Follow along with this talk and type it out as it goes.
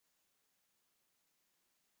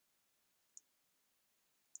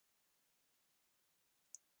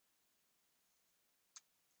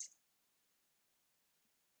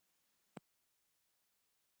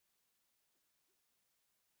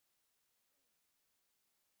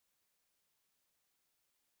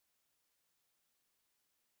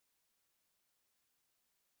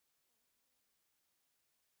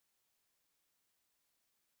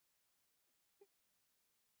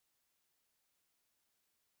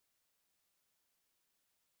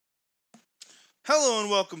Hello and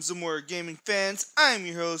welcome, ZamoraGaming fans. I'm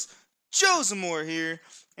your host, Joe Zamora here,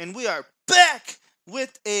 and we are back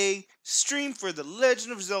with a stream for The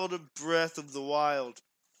Legend of Zelda Breath of the Wild.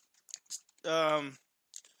 Um,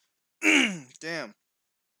 damn,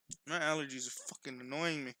 my allergies are fucking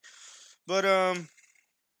annoying me. But,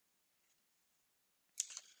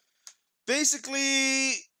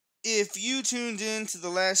 basically, if you tuned in to the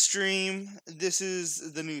last stream, this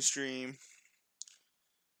is the new stream.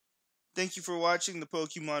 Thank you for watching the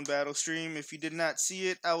Pokemon Battle stream. If you did not see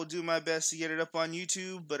it, I will do my best to get it up on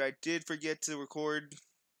YouTube, but I did forget to record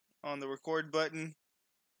on the record button.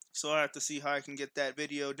 So I have to see how I can get that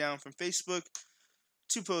video down from Facebook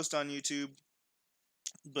to post on YouTube.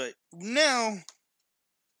 But now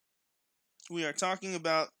we are talking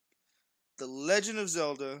about The Legend of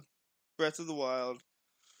Zelda Breath of the Wild.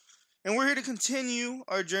 And we're here to continue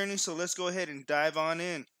our journey, so let's go ahead and dive on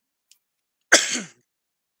in.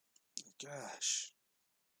 Gosh.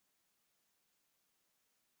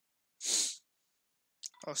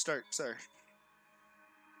 I'll start, sorry.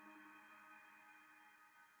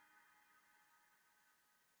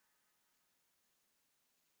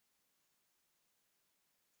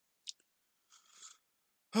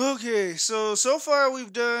 Okay, so far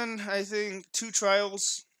we've done, I think, 2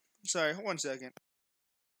 trials. Sorry, 1 second.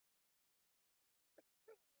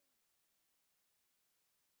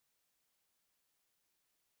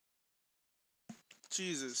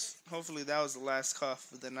 Jesus, hopefully that was the last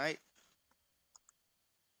cough of the night.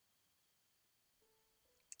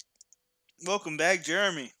 Welcome back,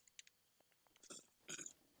 Jeremy.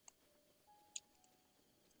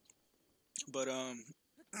 But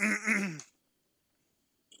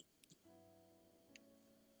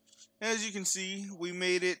as you can see, we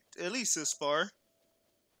made it at least this far.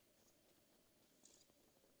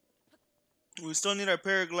 We still need our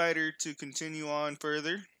paraglider to continue on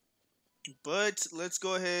further. But let's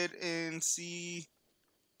go ahead and see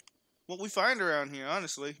what we find around here,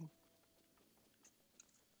 honestly.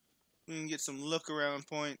 We can get some look around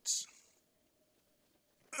points.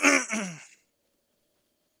 I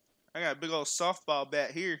got a big old softball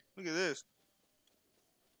bat here. Look at this.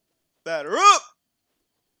 Batter up!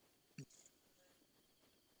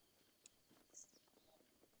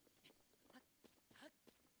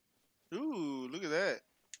 Ooh, look at that.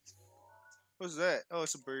 What's that? Oh,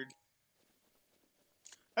 it's a bird.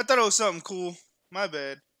 I thought it was something cool. My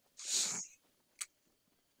bad.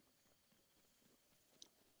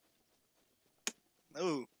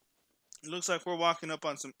 Oh, it looks like we're walking up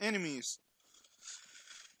on some enemies.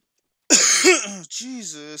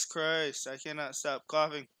 Jesus Christ, I cannot stop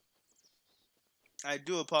coughing. I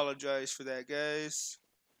do apologize for that, guys.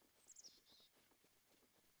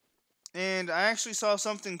 And I actually saw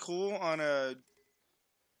something cool on a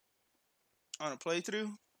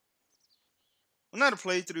playthrough. Well, not a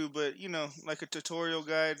playthrough, but you know, like a tutorial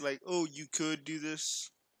guide, like, oh, you could do this.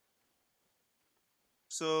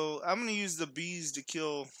 So I'm gonna use the bees to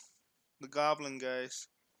kill the goblin guys.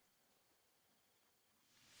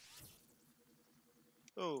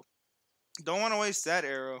 Oh, don't want to waste that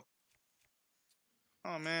arrow.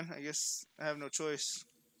 Oh man, I guess I have no choice.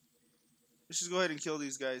 Let's just go ahead and kill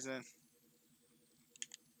these guys then.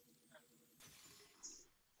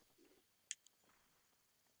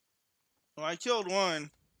 Well, I killed one.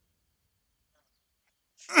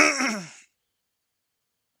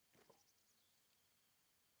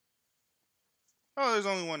 Oh, there's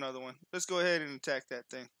only one other one. Let's go ahead and attack that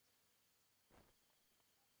thing.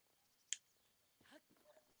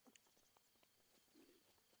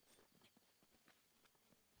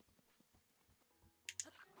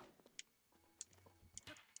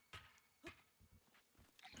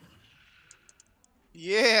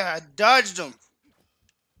 Yeah, I dodged him.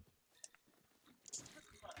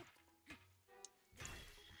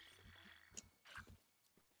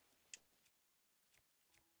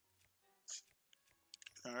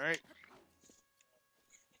 Alright.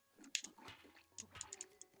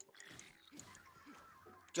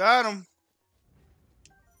 Got him.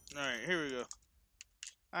 Alright, here we go.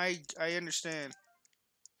 I understand.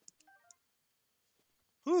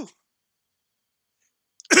 Whew.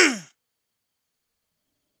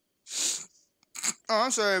 Oh,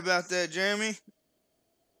 I'm sorry about that, Jeremy.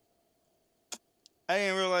 I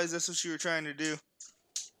didn't realize that's what you were trying to do.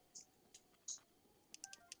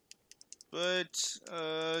 But,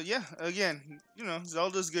 yeah, again, you know,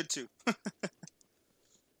 Zelda's good too.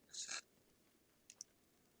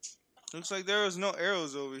 Looks like there was no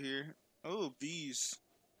arrows over here. Oh, bees.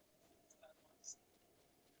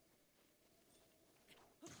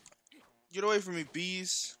 Get away from me,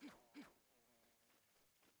 bees.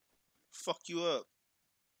 Fuck you up.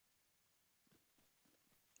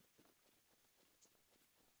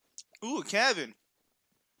 Ooh, a cabin.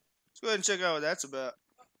 Let's go ahead and check out what that's about.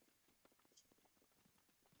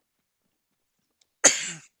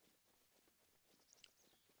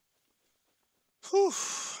 Whew.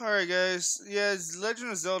 Alright, guys. Yeah, it's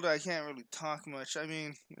Legend of Zelda, I can't really talk much. I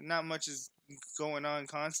mean, not much is going on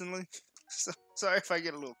constantly. So, sorry if I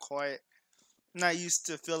get a little quiet. I'm not used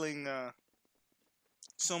to filling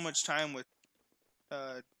so much time with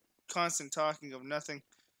constant talking of nothing.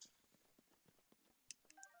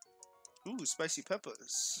 Ooh, spicy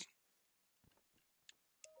peppers.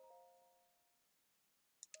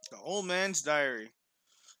 The Old Man's Diary.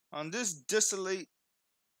 On this desolate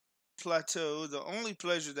plateau, the only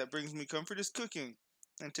pleasure that brings me comfort is cooking.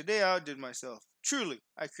 And today I outdid myself. Truly,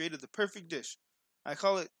 I created the perfect dish. I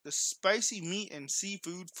call it the spicy meat and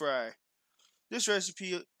seafood fry. This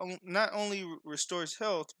recipe not only restores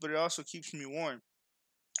health, but it also keeps me warm,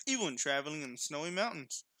 even when traveling in the snowy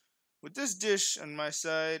mountains. With this dish on my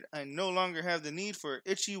side, I no longer have the need for an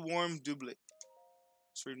itchy warm doublet.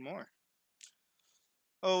 Let's read more.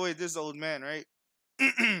 Oh wait, this is the old man, right?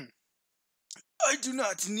 I do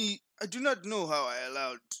not know how I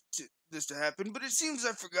allowed this to happen, but it seems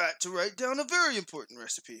I forgot to write down a very important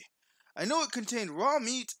recipe. I know it contained raw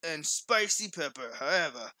meat and spicy pepper.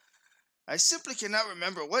 However, I simply cannot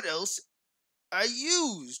remember what else I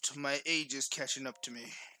used. My age is catching up to me.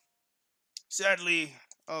 Sadly,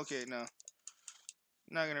 okay, no.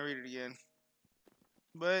 Not gonna read it again.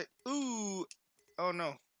 But, ooh, oh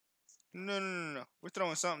no. No. We're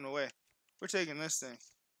throwing something away. We're taking this thing.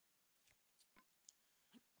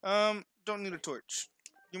 Don't need a torch.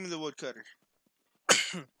 Give me the woodcutter.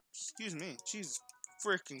 Excuse me. Jesus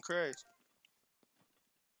freaking Christ.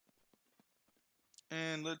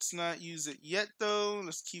 And let's not use it yet, though.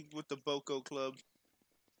 Let's keep with the Boko Club.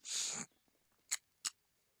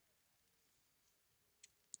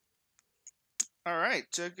 Alright,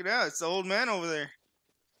 check it out. It's the old man over there.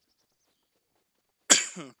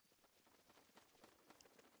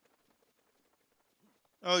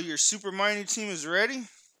 Oh, your super mining team is ready?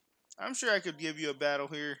 I'm sure I could give you a battle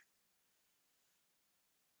here.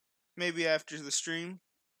 Maybe after the stream.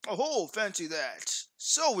 Oh, fancy that.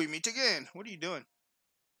 So we meet again. What are you doing?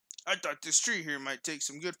 I thought this tree here might take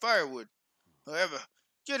some good firewood. However,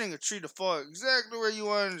 getting a tree to fall exactly where you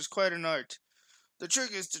want it is quite an art. The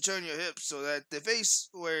trick is to turn your hips so that they face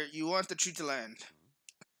where you want the tree to land.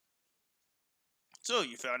 So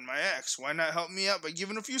you found my axe. Why not help me out by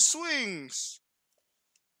giving a few swings?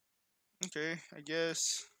 Okay, I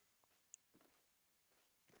guess.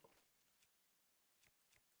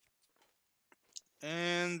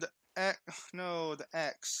 And the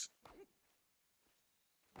axe.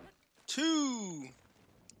 2.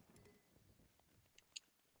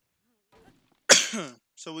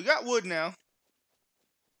 So we got wood now.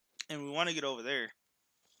 And we want to get over there.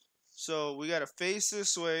 So we got to face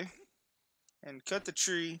this way and cut the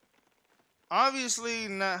tree. Obviously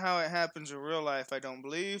not how it happens in real life, I don't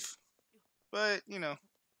believe. But, you know,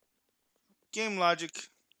 game logic.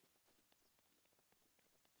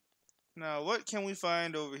 Now, what can we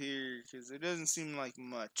find over here? Because it doesn't seem like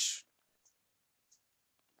much.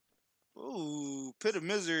 Ooh, pit of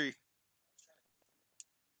misery.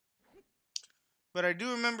 But I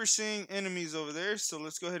do remember seeing enemies over there, so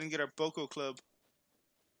let's go ahead and get our Boko Club.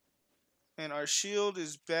 And our shield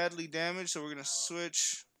is badly damaged, so we're going to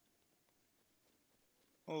switch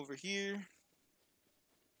over here.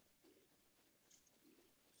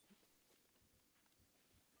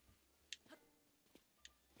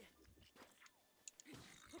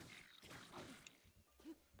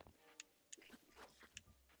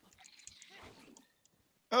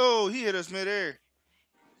 Oh, he hit us midair.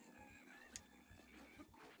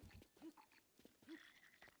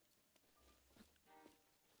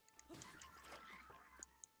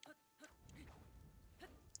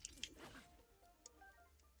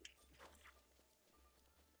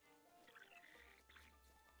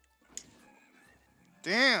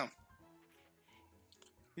 Damn.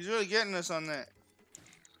 He's really getting us on that.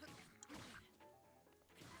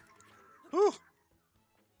 Whew.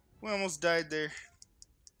 We almost died there.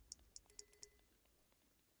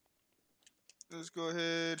 Let's go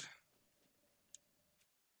ahead.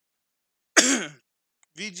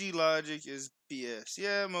 VG logic is BS.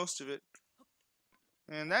 Yeah, most of it.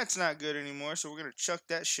 And that's not good anymore, so we're going to chuck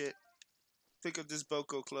that shit. Pick up this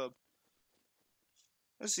Boko Club.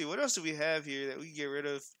 Let's see, what else do we have here that we can get rid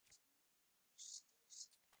of?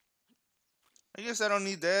 I guess I don't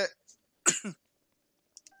need that.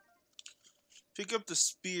 Pick up the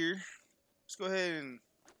spear. Let's go ahead and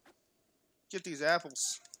get these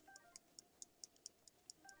apples.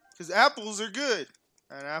 Because apples are good.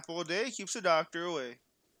 An apple a day keeps the doctor away.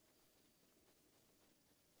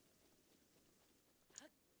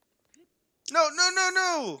 No, no, no,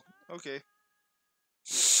 no! Okay.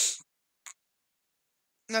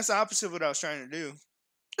 That's the opposite of what I was trying to do.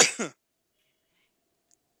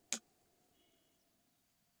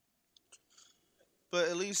 But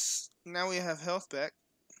at least now we have health back.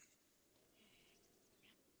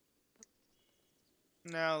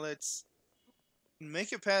 Now let's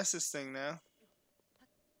make it past this thing now.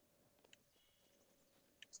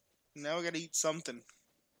 Now we gotta eat something.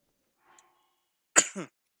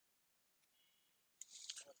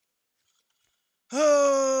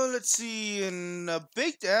 Oh, let's see. And a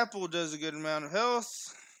baked apple does a good amount of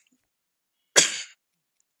health.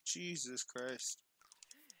 Jesus Christ.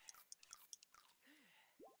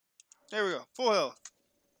 There we go. Full health.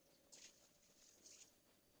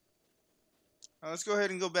 Now let's go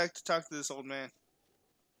ahead and go back to talk to this old man.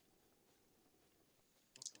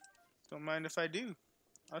 Don't mind if I do.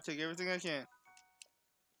 I'll take everything I can.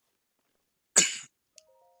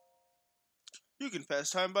 You can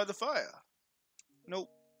pass time by the fire. Nope.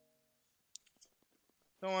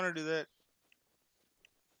 Don't want to do that.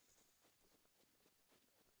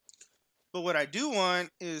 But what I do want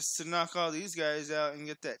is to knock all these guys out and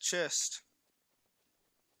get that chest.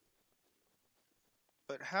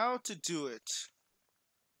 But how to do it?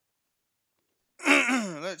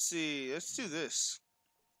 Let's see. Let's do this.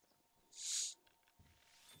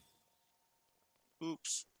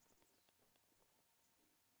 Oops.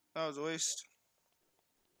 That was a waste.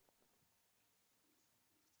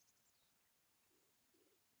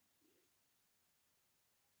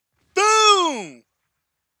 Boom!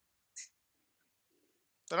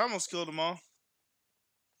 That almost killed them all.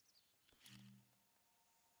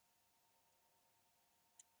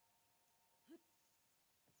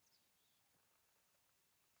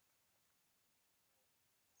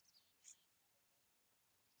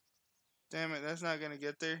 Damn it, that's not gonna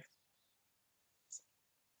get there.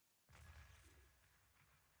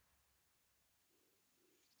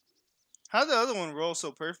 How'd the other one roll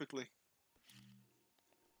so perfectly?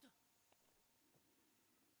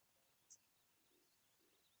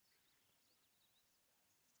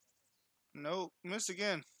 Nope, missed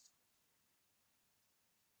again.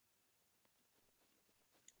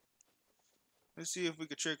 Let's see if we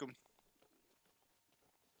could trick him.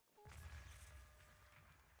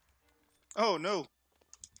 Oh no.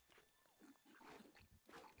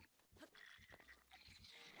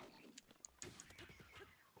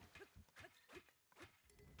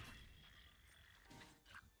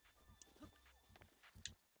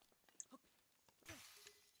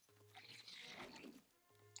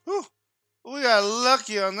 Whew. We got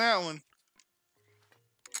lucky on that one.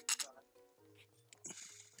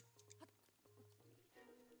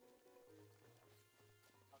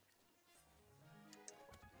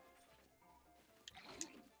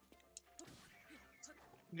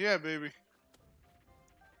 Yeah, baby.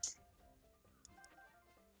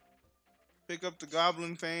 Pick up the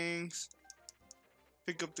goblin fangs.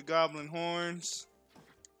 Pick up the goblin horns.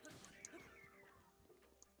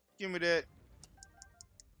 Give me that.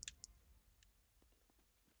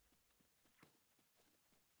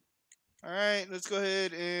 Alright, let's go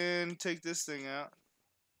ahead and take this thing out.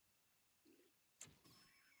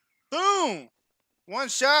 Boom! One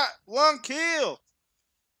shot, one kill!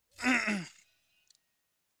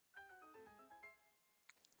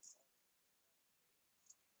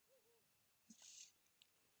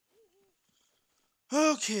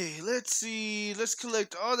 Okay, let's see. Let's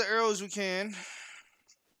collect all the arrows we can.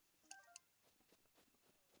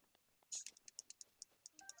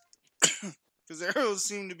 Because arrows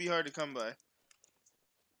seem to be hard to come by.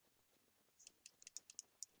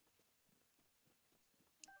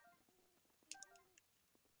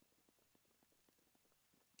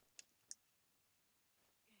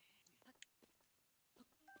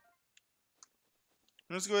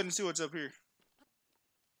 Let's go ahead and see what's up here.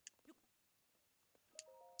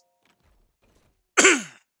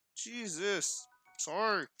 Jesus.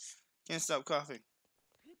 Sorry. Can't stop coughing.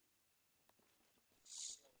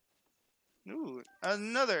 Ooh,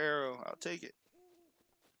 another arrow. I'll take it.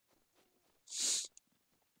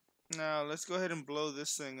 Now, let's go ahead and blow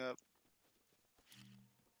this thing up.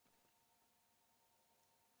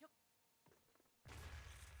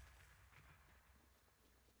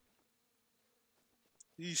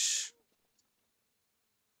 Yeesh.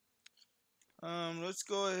 Let's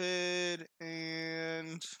go ahead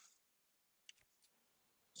and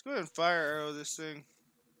fire arrow this thing.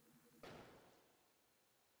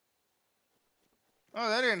 Oh,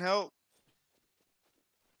 that didn't help.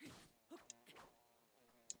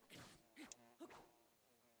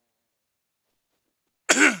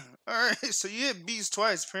 Alright, so you hit bees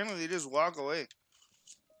twice. Apparently they just walk away.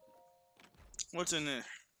 What's in there?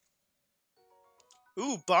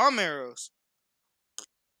 Ooh, bomb arrows.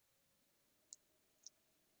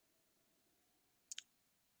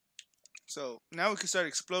 So now we can start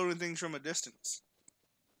exploding things from a distance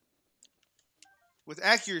with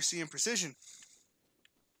accuracy and precision.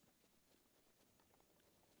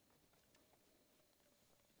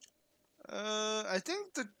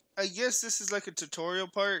 I guess this is like a tutorial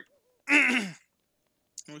part.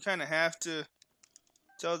 We kind of have to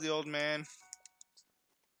tell the old man,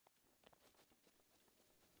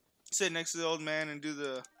 sit next to the old man and do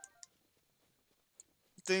the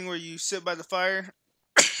thing where you sit by the fire.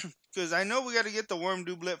 Because I know we got to get the worm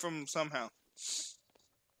doublet from him somehow.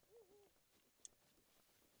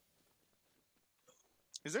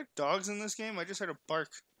 Is there dogs in this game? I just heard a bark.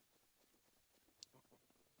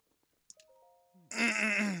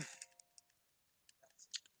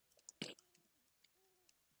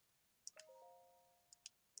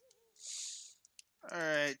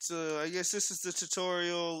 Alright, so I guess this is the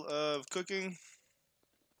tutorial of cooking.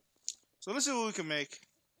 So let's see what we can make.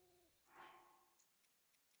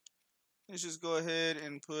 Let's just go ahead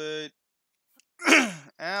and put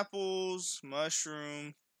apples,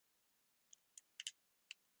 mushroom,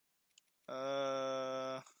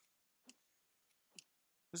 let's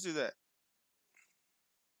do that.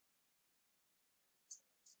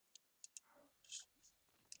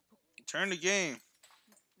 Turn the game.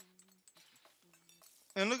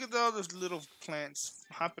 And look at all those little plants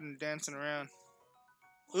hopping and dancing around.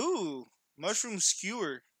 Ooh, mushroom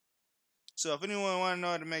skewer. So if anyone want to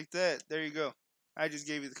know how to make that, there you go. I just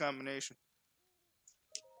gave you the combination.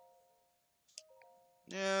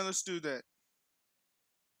 Yeah, let's do that.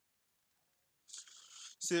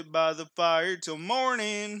 Sit by the fire till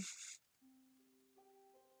morning.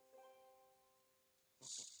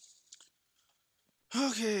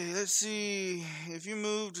 Okay, let's see. If you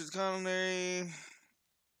move to the culinary,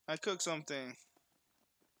 I cook something.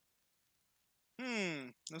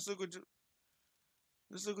 Let's look what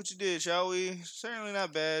you did, shall we? Certainly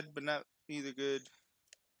not bad, but not either good.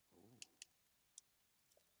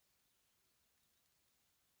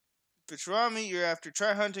 If it's raw meat you're after,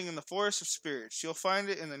 try hunting in the Forest of Spirits. You'll find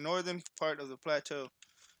it in the northern part of the plateau.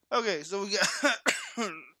 Okay, so we got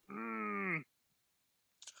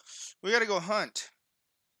we gotta go hunt.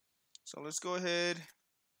 So let's go ahead.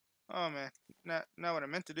 Oh man, not what I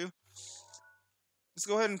meant to do. Let's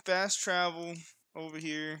go ahead and fast travel over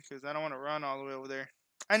here because I don't want to run all the way over there.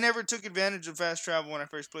 I never took advantage of fast travel when I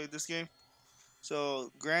first played this game.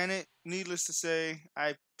 So, granted, needless to say,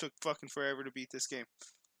 I took fucking forever to beat this game.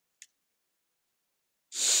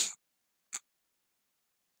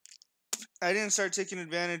 I didn't start taking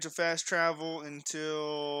advantage of fast travel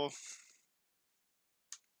until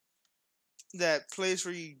that place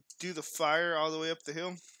where you do the fire all the way up the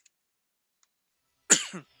hill.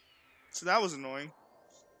 So that was annoying.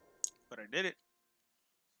 But I did it.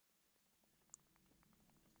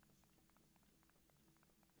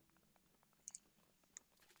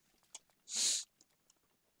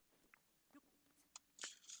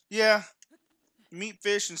 Yeah. Meat,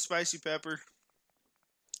 fish, and spicy pepper.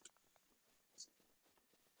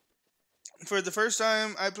 For the first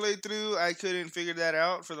time I played through, I couldn't figure that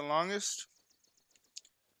out for the longest.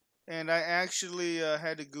 And I actually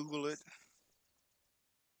had to Google it.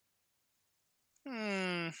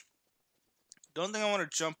 Don't think I want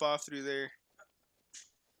to jump off through there.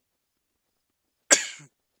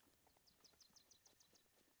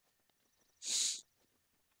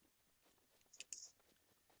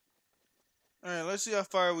 Alright, let's see how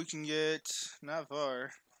far we can get. Not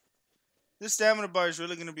far. This stamina bar is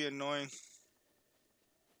really going to be annoying.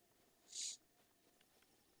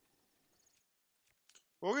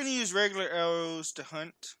 We're going to use regular arrows to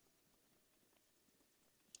hunt.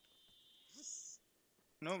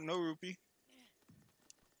 Nope, no rupee.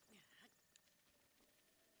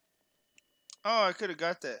 Oh, I could have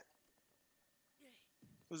got that.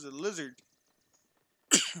 It was a lizard.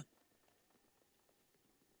 I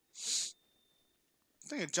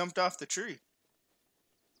think it jumped off the tree.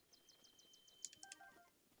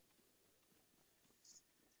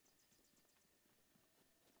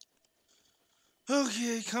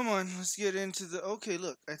 Okay, come on. Let's get into the... Okay,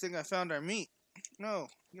 look. I think I found our meat. No,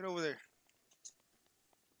 get over there.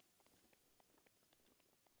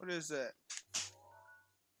 What is that?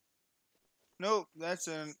 Nope, that's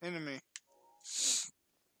an enemy.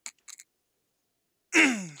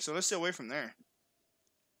 So let's stay away from there.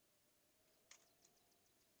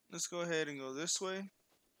 Let's go ahead and go this way.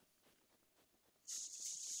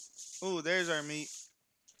 Oh, there's our meat.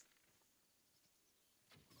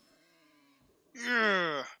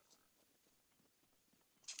 Yeah.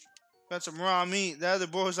 Got some raw meat. The other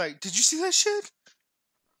boy was like, "Did you see that shit?"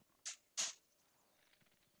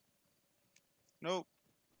 Nope.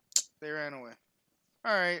 They ran away.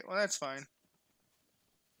 Alright, well, that's fine.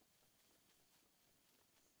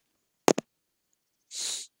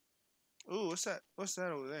 Ooh, what's that? What's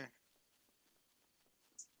that over there?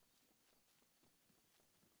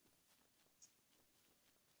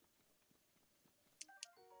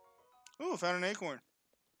 Ooh, found an acorn.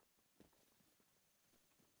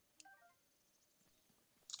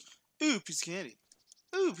 Ooh, piece of candy.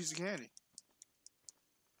 Ooh, piece of candy.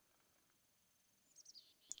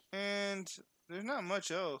 And there's not much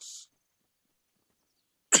else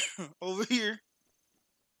over here.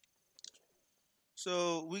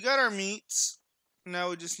 So we got our meats. Now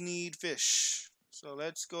we just need fish. So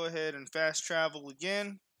let's go ahead and fast travel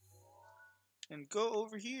again. And go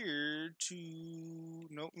over here to...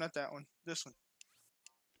 Nope, not that one. This one.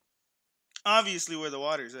 Obviously where the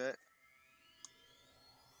water's at.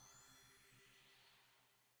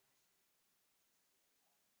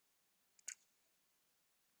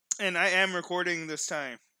 And I am recording this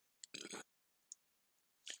time.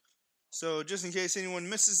 So just in case anyone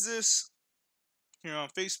misses this, here on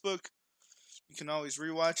Facebook, you can always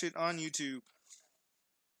rewatch it on YouTube.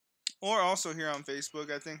 Or also here on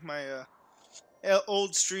Facebook. I think my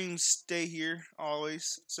old streams stay here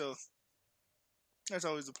always. So that's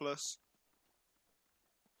always a plus.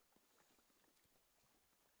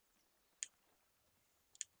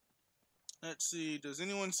 Let's see. Does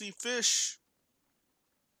anyone see fish?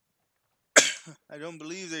 I don't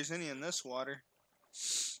believe there's any in this water.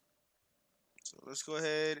 So let's go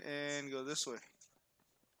ahead and go this way.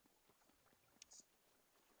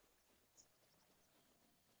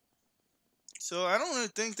 So I don't really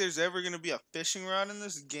think there's ever going to be a fishing rod in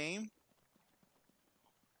this game.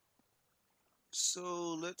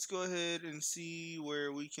 So let's go ahead and see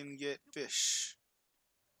where we can get fish.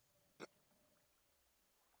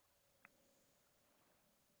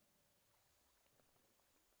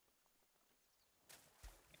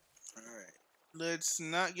 Alright. Let's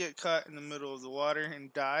not get caught in the middle of the water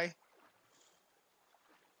and die.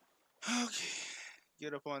 Okay.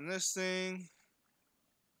 Get up on this thing.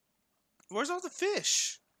 Where's all the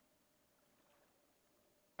fish?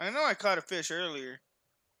 I know I caught a fish earlier.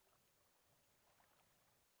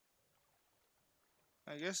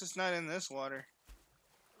 I guess it's not in this water.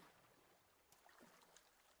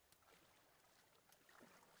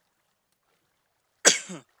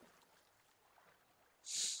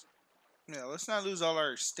 Yeah, let's not lose all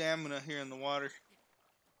our stamina here in the water.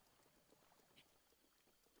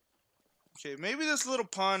 Okay, maybe this little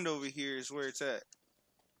pond over here is where it's at.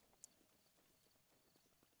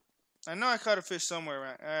 I know I caught a fish somewhere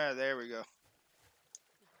around. Ah, there we go.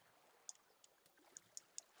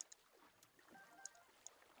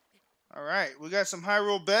 Alright, we got some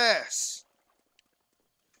Hyrule bass.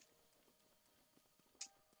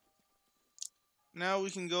 Now we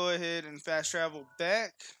can go ahead and fast travel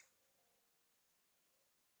back.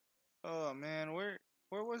 Oh man, where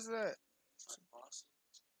was that?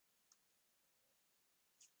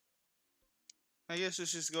 I guess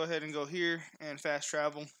let's just go ahead and go here and fast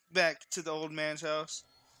travel back to the old man's house.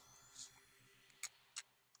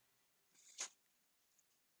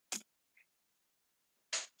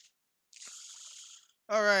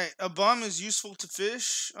 Alright, a bomb is useful to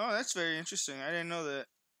fish. Oh, that's very interesting. I didn't know that.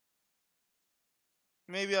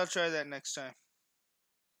 Maybe I'll try that next time.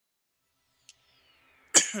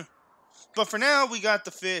 But for now, we got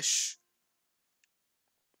the fish.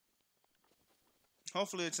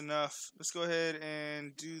 Hopefully it's enough. Let's go ahead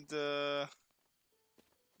and do the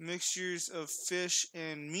mixtures of fish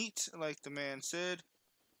and meat, like the man said.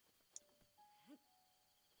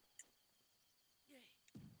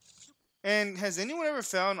 And has anyone ever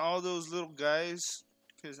found all those little guys?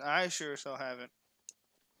 Because I sure as hell haven't.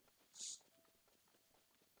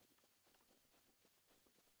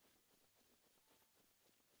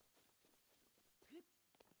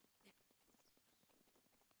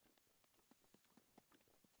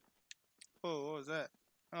 Oh, what was that?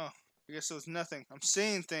 Oh, I guess it was nothing. I'm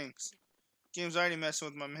seeing things. Game's already messing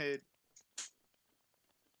with my head.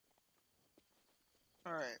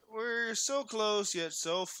 Alright, we're so close yet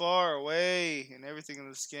so far away and everything in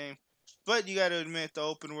this game. But you gotta admit, the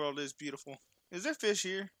open world is beautiful. Is there fish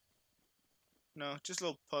here? No, just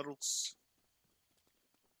little puddles.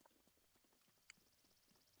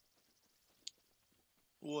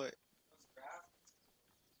 What?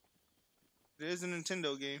 It is a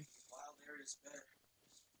Nintendo game. Wild area is better.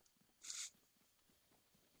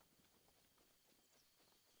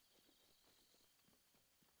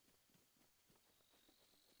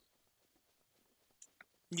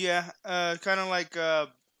 Yeah, kind of like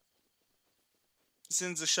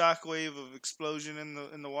sends a shockwave of explosion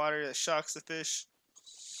in the water that shocks the fish.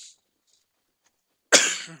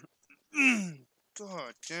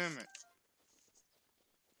 God damn it!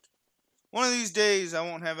 One of these days I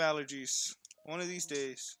won't have allergies. One of these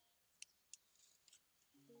days.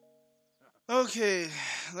 Okay,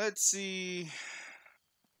 let's see.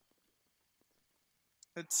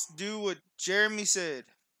 Let's do what Jeremy said.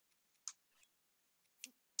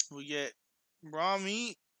 We get raw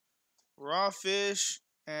meat, raw fish,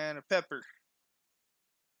 and a pepper.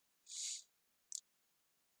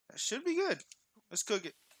 That should be good. Let's cook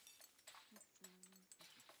it.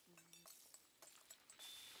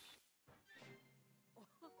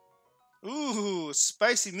 Ooh,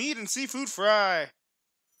 spicy meat and seafood fry.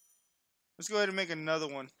 Let's go ahead and make another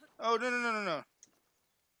one. Oh, no, no, no, no,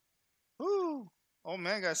 no. Ooh. Oh,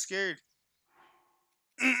 man, got scared.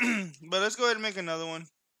 But let's go ahead and make another one.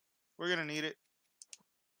 We're going to need it.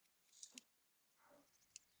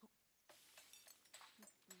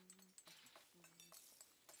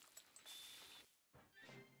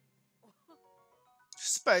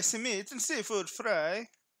 Spicy meat and seafood fry.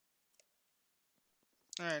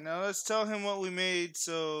 Alright, now let's tell him what we made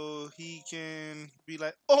so he can be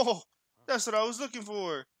like, oh, that's what I was looking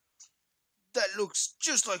for. That looks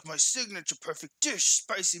just like my signature perfect dish,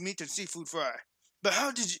 spicy meat and seafood fry. But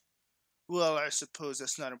how did you... Well, I suppose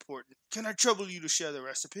that's not important. Can I trouble you to share the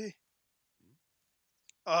recipe?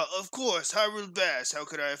 Of course, Hyrule Bass. How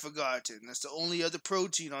could I have forgotten? That's the only other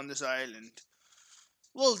protein on this island.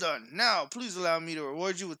 Well done. Now, please allow me to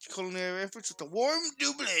reward you with culinary efforts with a warm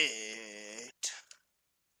doublet.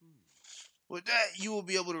 With that, you will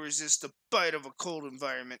be able to resist the bite of a cold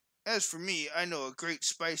environment. As for me, I know a great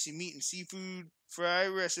spicy meat and seafood fry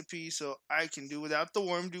recipe, so I can do without the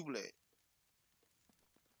warm doublet.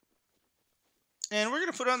 And we're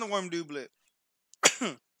going to put on the warm doublet.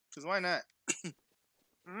 Because why not?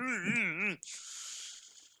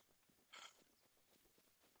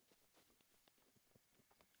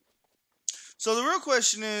 So the real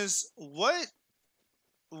question is, what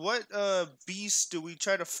beast do we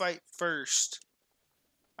try to fight first?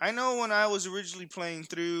 I know when I was originally playing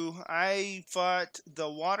through, I fought the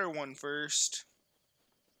water one first.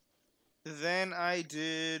 Then I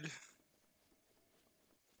did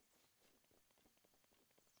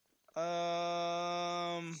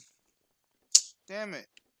damn it.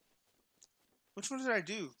 Which one did I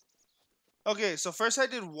do? Okay, so first I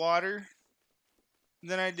did water.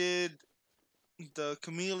 Then I did the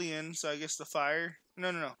chameleon, so I guess the fire. No,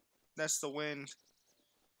 no, no. That's the wind.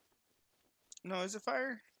 No, is it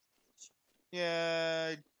fire?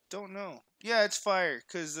 Yeah, I don't know. Yeah, it's fire,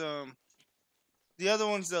 because the other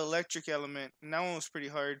one's the electric element, and that one was pretty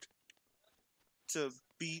hard to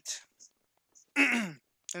beat.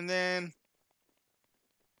 And then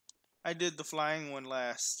I did the flying one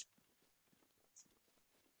last.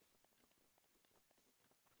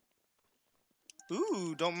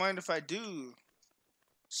 Ooh, don't mind if I do.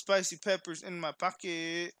 Spicy peppers in my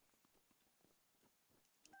pocket.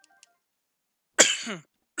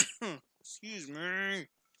 Excuse me.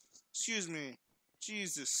 Excuse me.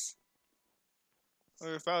 Jesus.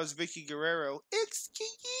 Or if I was Vicky Guerrero,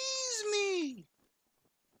 excuse me.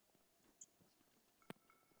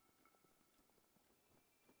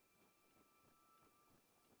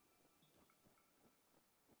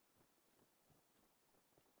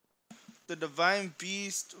 The Divine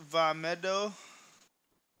Beast Vamedo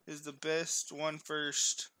is the best one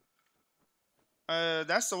first.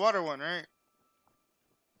 That's the water one, right?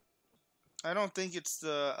 I don't think it's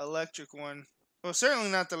the electric one. Well, certainly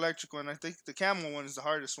not the electric one. I think the camel one is the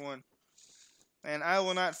hardest one. And I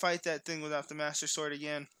will not fight that thing without the Master Sword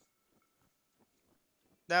again.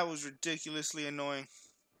 That was ridiculously annoying.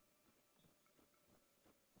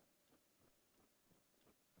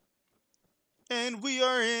 And we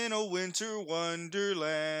are in a winter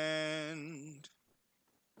wonderland.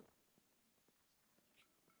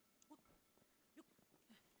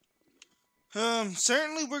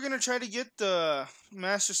 Certainly we're gonna try to get the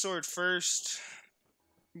Master Sword first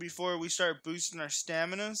before we start boosting our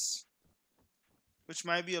staminas, which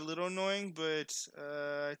might be a little annoying, but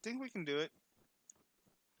I think we can do it.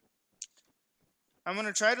 I'm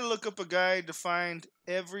gonna try to look up a guide to find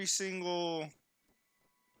every single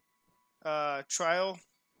trial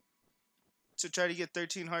to try to get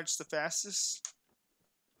 13 hearts the fastest,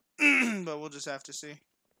 but we'll just have to see.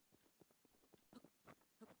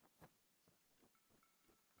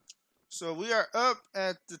 So we are up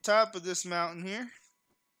at the top of this mountain here,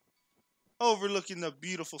 overlooking the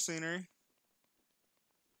beautiful scenery.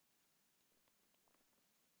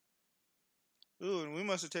 Ooh, and we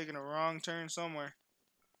must have taken a wrong turn somewhere.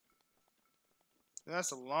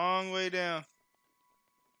 That's a long way down.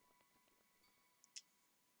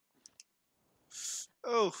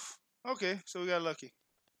 Oh, okay, so we got lucky.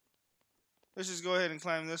 Let's just go ahead and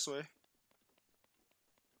climb this way.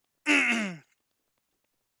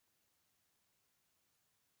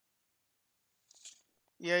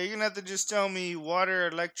 Yeah, you're gonna have to just tell me water,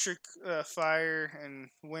 electric, fire,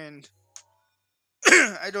 and wind.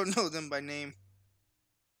 I don't know them by name.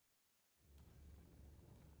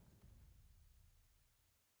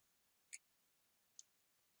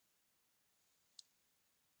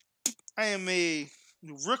 I am a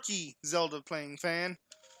rookie Zelda playing fan,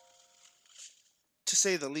 to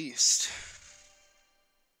say the least.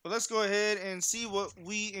 But let's go ahead and see what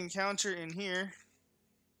we encounter in here.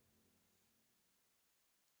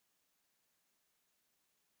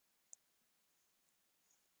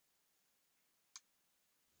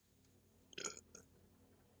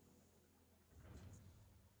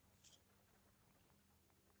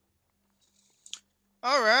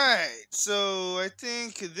 Alright, so I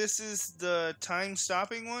think this is the time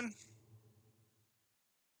stopping one. I'm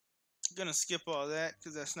gonna skip all that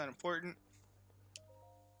because that's not important.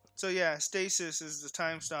 So yeah, stasis is the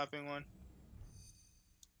time stopping one.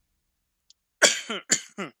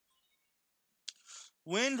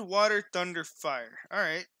 Wind, water, thunder, fire.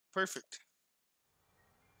 Alright, perfect.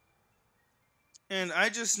 And I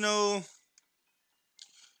just know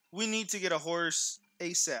we need to get a horse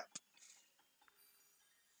ASAP.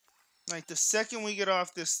 Like, the second we get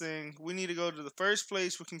off this thing, we need to go to the first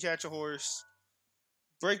place we can catch a horse,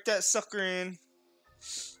 break that sucker in,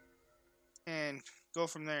 and go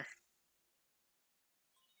from there.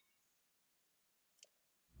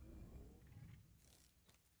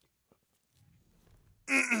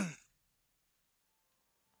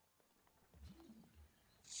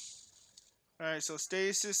 Alright, so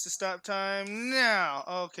stasis to stop time now.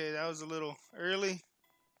 Okay, that was a little early,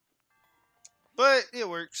 but it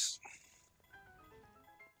works.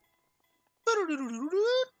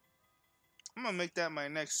 I'm gonna make that my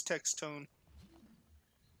next text tone.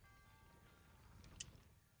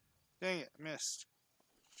 Dang it, missed.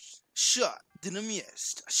 Shot, then I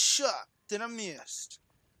missed. Shot, then I missed.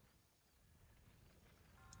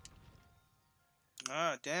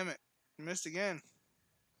 Ah, damn it. Missed again.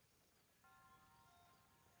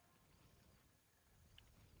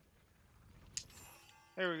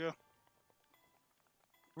 There we go.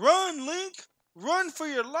 Run, Link! Run for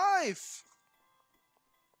your life!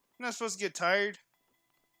 You're not supposed to get tired.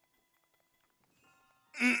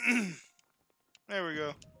 There we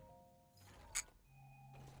go.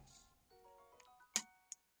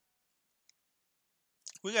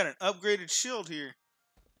 We got an upgraded shield here.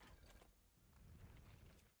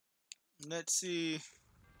 Let's see.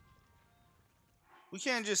 We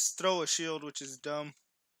can't just throw a shield, which is dumb.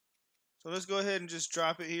 So let's go ahead and just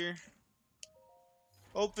drop it here.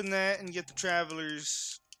 Open that and get the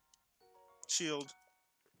traveler's shield.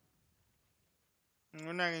 And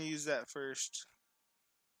we're not going to use that first.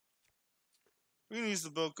 We're going to use the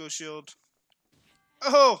Boko shield.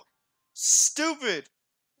 Oh! Stupid!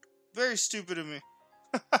 Very stupid of me.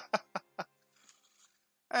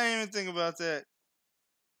 I didn't even think about that.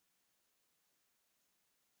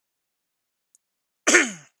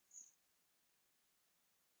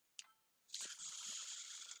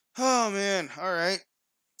 Oh man, alright.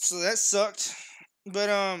 So that sucked.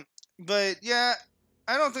 But yeah,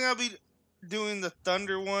 I don't think I'll be doing the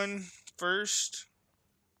Thunder one first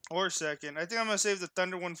or second. I think I'm gonna save the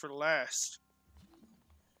Thunder one for last.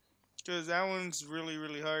 Because that one's really,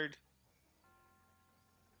 really hard.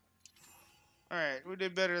 Alright, we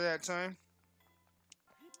did better that time.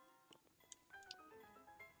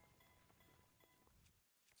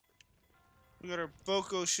 We got our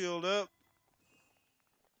Boko shield up.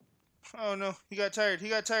 Oh no, he got tired, he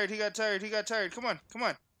got tired, he got tired, he got tired. Come on, come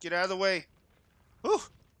on. Get out of the way. Whew.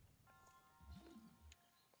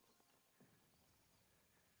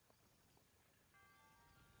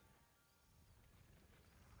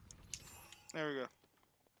 There we go.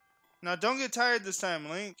 Now don't get tired this time,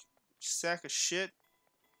 Link. Sack of shit.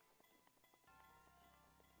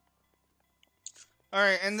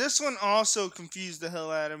 Alright, and this one also confused the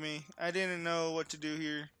hell out of me. I didn't know what to do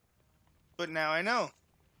here. But now I know.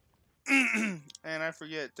 And I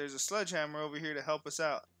forget, there's a sledgehammer over here to help us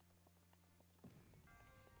out.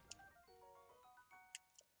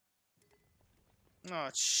 Oh,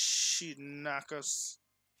 she knock us.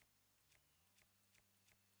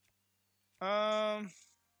 I'm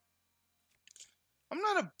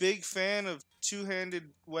not a big fan of two-handed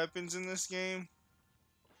weapons in this game.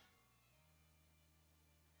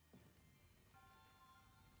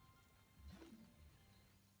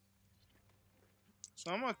 So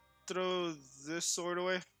I'm gonna throw this sword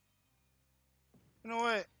away. You know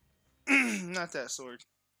what? Not that sword.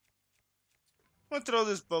 I'm gonna throw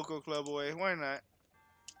this Boko Club away. Why not?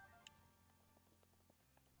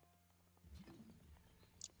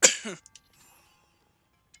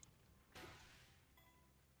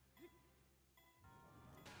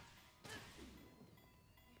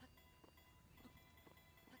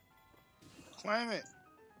 Climb it.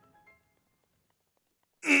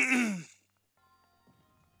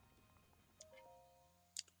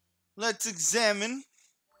 Let's examine.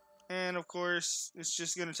 And of course, it's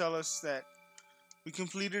just gonna tell us that we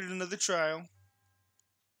completed another trial.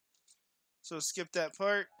 So skip that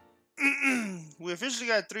part. We officially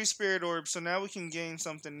got 3 spirit orbs, so now we can gain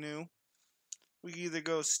something new. We can either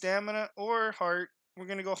go stamina or heart. We're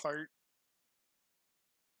gonna go heart.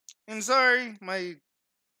 And sorry, my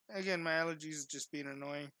allergies is just being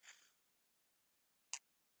annoying.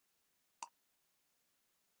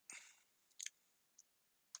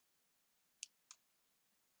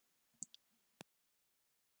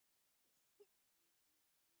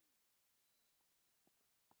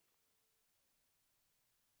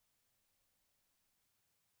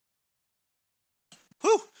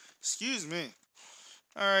 Whew! Excuse me.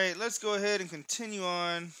 Alright, let's go ahead and continue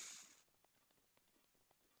on. What's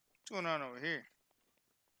going on over here?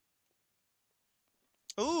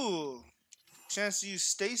 Ooh! Chance to use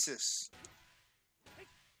stasis.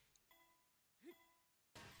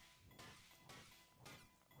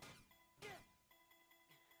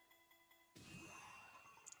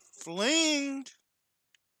 Flinged!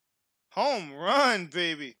 Home run,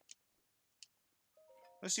 baby!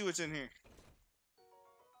 Let's see what's in here.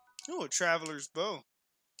 Ooh, a traveler's bow.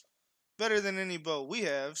 Better than any bow we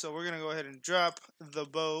have, so we're gonna go ahead and drop the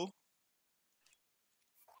bow.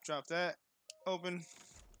 Drop that. Open.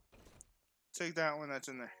 Take that one that's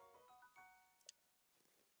in there.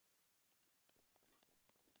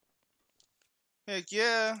 Heck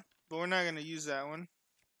yeah, but we're not gonna use that one.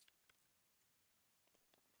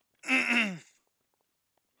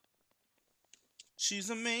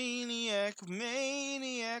 She's a maniac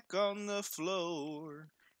on the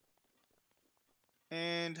floor.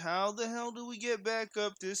 And how the hell do we get back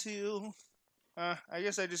up this hill? I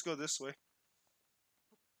guess I just go this way.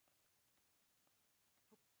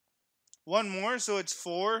 One more, so it's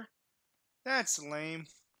 4? That's lame.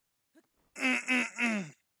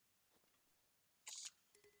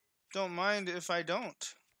 Don't mind if I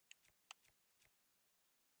don't.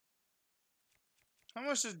 How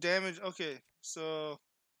much is damage? Okay, so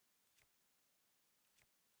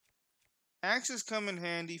axes come in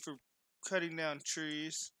handy for cutting down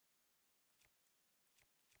trees.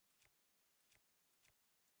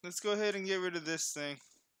 Let's go ahead and get rid of this thing.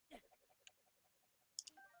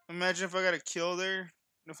 Imagine if I got a kill there.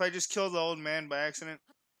 If I just killed the old man by accident.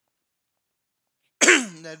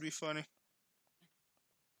 That'd be funny.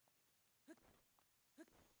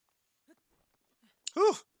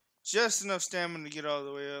 Whew! Just enough stamina to get all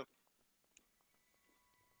the way up.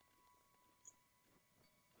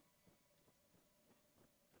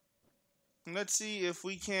 Let's see if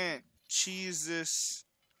we can't cheese this.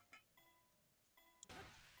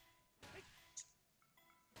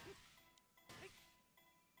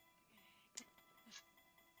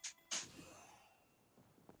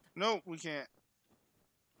 Nope, we can't.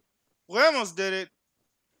 We almost did it.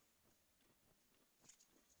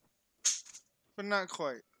 But not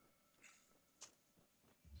quite.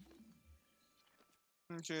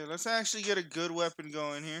 Okay, let's actually get a good weapon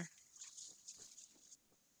going here.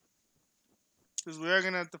 Because we are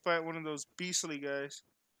going to have to fight one of those beastly guys.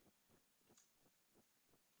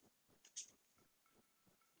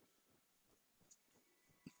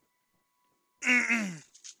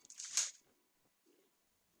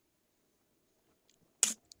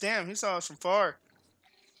 Damn, he saw us from far.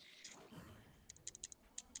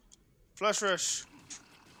 Flush rush.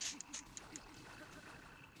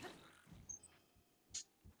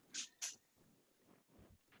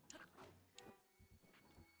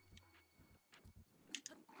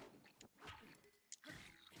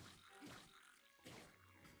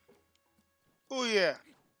 Oh yeah.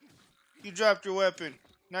 You dropped your weapon.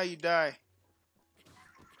 Now you die.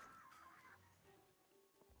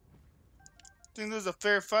 Think this is a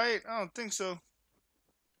fair fight? I don't think so.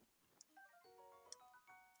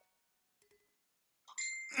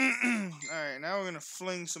 Alright, now we're gonna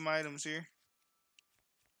fling some items here.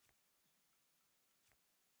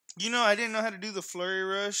 You know, I didn't know how to do the flurry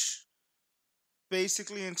rush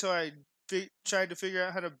basically until I tried to figure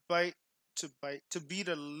out how to beat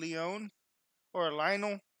a Leon or a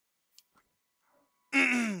Lionel.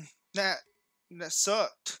 that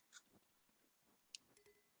sucked.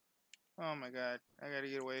 Oh my god, I gotta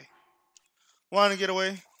get away. Want to get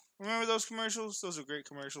away? Remember those commercials? Those are great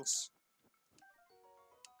commercials.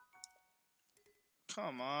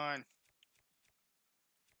 Come on.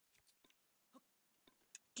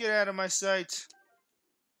 Get out of my sight.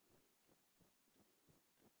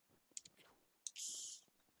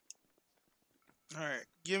 Alright,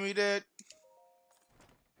 give me that.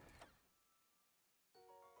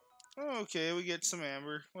 Okay, we get some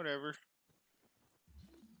amber. Whatever.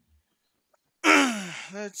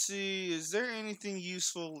 Let's see. Is there anything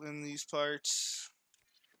useful in these parts?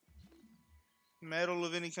 Metal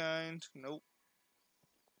of any kind? Nope.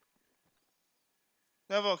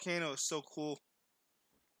 That volcano is so cool.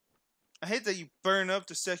 I hate that you burn up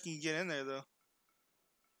the second you get in there, though.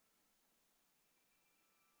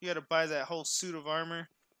 You gotta buy that whole suit of armor,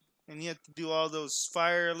 and you have to do all those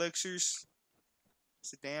fire elixirs.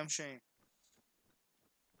 It's a damn shame.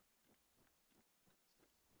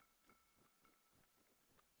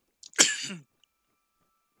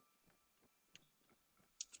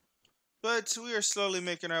 But we are slowly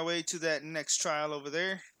making our way to that next trial over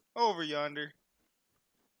there. Over yonder.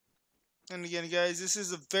 And again, guys, this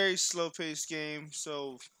is a very slow-paced game,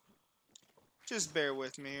 so just bear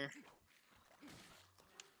with me here.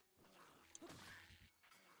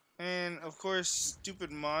 And, of course,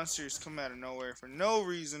 stupid monsters come out of nowhere for no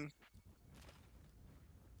reason.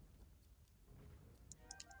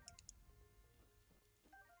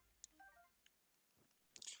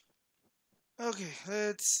 Okay,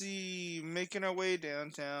 let's see. Making our way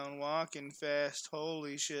downtown, walking fast.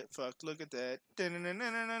 Holy shit, fuck, look at that. I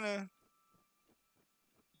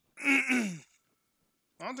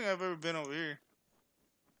don't think I've ever been over here.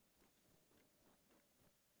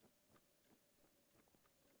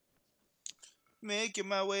 Making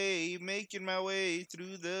my way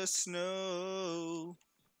through the snow.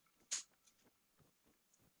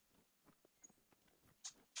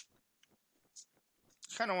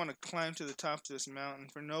 I kind of want to climb to the top of this mountain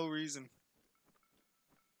for no reason.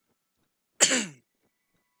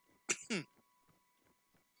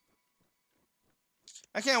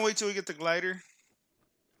 I can't wait till we get the glider.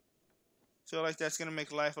 Feel like that's going to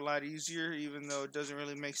make life a lot easier, even though it doesn't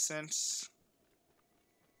really make sense.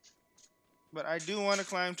 But I do want to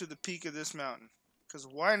climb to the peak of this mountain. Because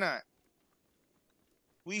why not?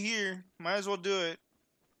 We here. Might as well do it.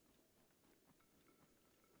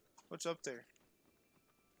 What's up there?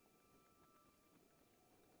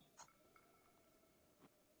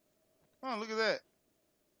 Oh, look at that.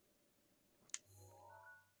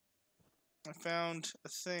 I found a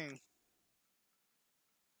thing.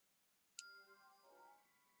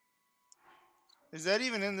 Is that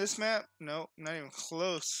even in this map? Nope, not even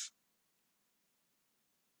close.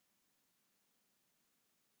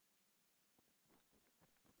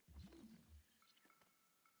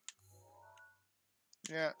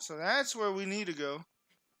 Yeah, so that's where we need to go.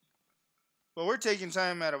 But we're taking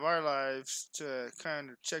time out of our lives to kind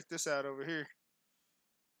of check this out over here.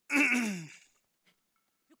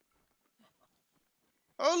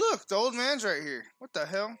 Oh, look, the old man's right here. What the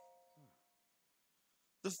hell?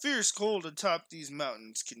 The fierce cold atop these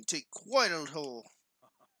mountains can take quite a toll.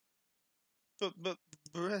 But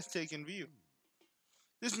breathtaking view.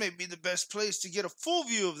 This may be the best place to get a full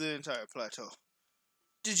view of the entire plateau.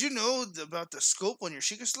 Did you know about the scope on your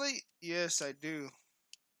Sheikah slate? Yes, I do.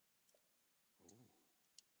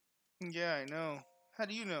 Yeah, I know. How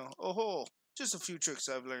do you know? Oh ho. Just a few tricks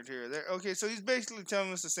I've learned here or there. Okay, so he's basically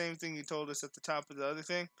telling us the same thing he told us at the top of the other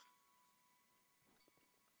thing.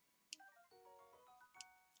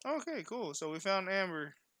 Okay, cool. So we found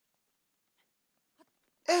Amber.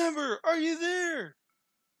 Amber, are you there?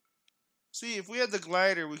 See, if we had the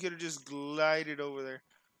glider, we could have just glided over there.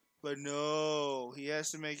 But no, he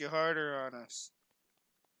has to make it harder on us.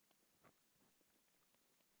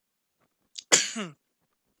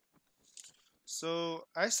 So,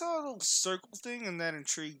 I saw a little circle thing and that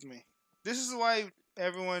intrigued me. This is why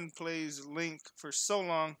everyone plays Link for so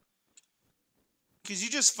long. Because you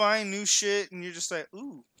just find new shit and you're just like,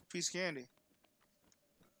 ooh, piece of candy.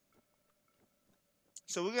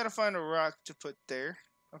 So we gotta find a rock to put there,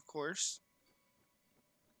 of course.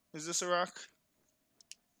 Is this a rock?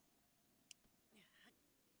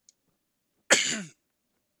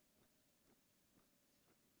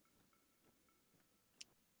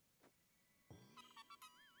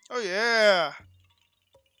 Oh yeah!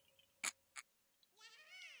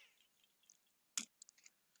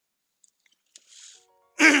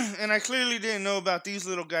 And I clearly didn't know about these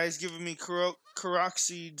little guys giving me Korok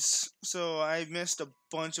seeds, so I missed a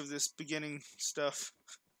bunch of this beginning stuff.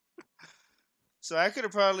 So I could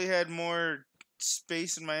have probably had more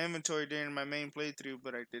space in my inventory during my main playthrough,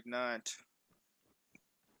 but I did not.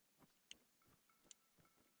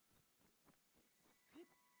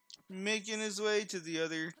 Making his way to the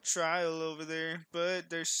other trial over there, but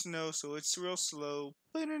there's snow, so it's real slow.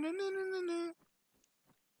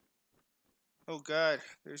 Oh god,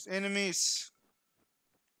 there's enemies.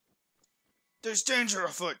 There's danger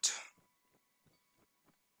afoot.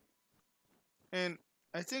 And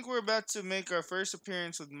I think we're about to make our first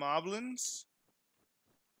appearance with moblins.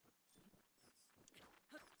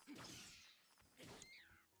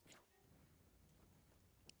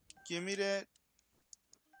 Give me that.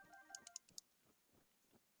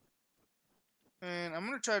 And I'm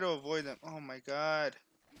gonna try to avoid them. Oh my god.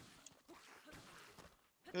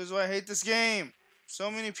 This is why I hate this game. So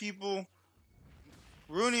many people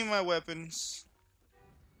ruining my weapons.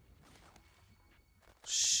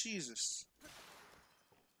 Jesus.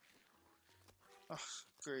 Oh,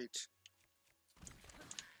 great.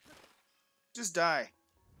 Just die.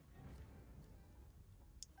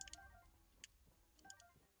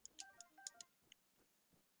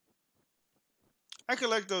 I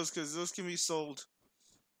collect those because those can be sold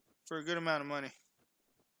for a good amount of money.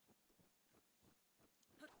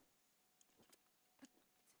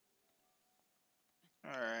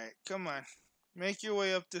 Alright, come on. Make your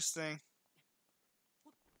way up this thing.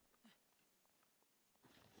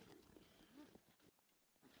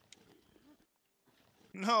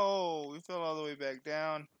 No, we fell all the way back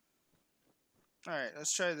down. Alright,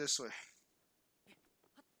 let's try this way.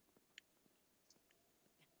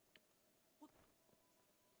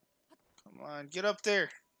 Come on, get up there.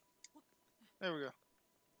 There we go.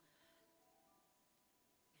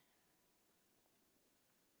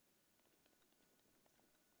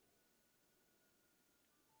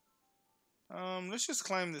 Let's just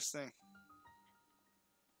climb this thing.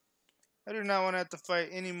 I do not want to have to fight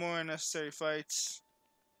any more unnecessary fights.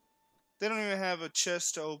 They don't even have a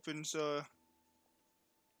chest to open, so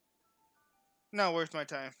not worth my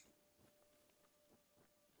time.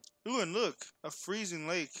 Ooh, and look, a freezing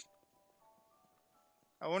lake.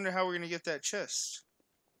 I wonder how we're gonna get that chest.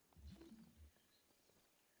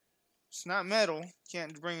 It's not metal,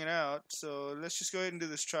 can't bring it out, so let's just go ahead and do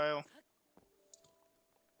this trial.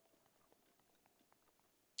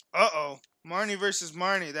 Uh-oh, Marnie versus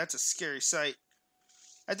Marnie, that's a scary sight.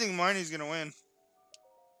 I think Marnie's gonna win.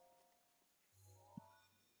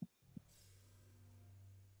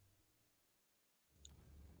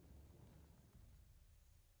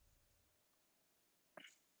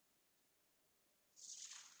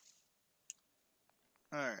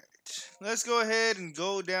 Alright, let's go ahead and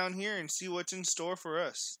go down here and see what's in store for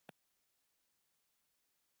us.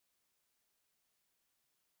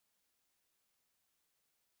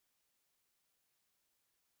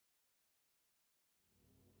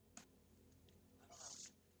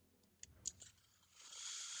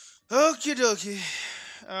 Okie dokie.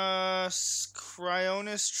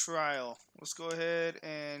 Cryonis trial. Let's go ahead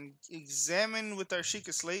and examine with our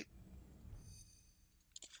Sheikah slate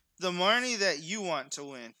the Marnie that you want to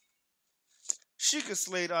win. Sheikah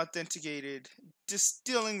slate authenticated.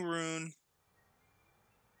 Distilling rune.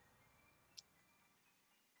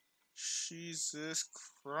 Jesus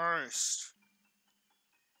Christ.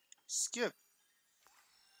 Skip.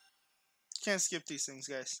 Can't skip these things,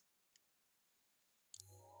 guys.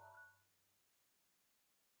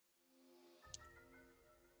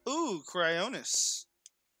 Ooh, Cryonis.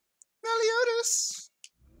 Meliodas.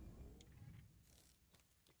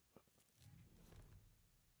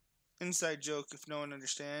 Inside joke, if no one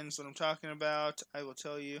understands what I'm talking about, I will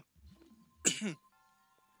tell you.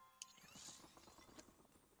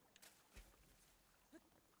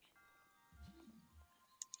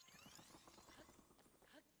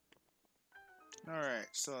 Alright,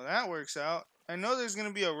 so that works out. I know there's going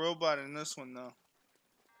to be a robot in this one, though.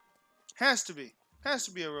 Has to be. Has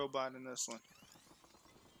to be a robot in this one.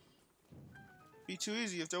 Be too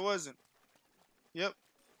easy if there wasn't. Yep.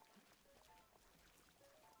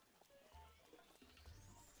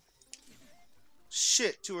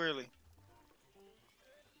 Shit, too early.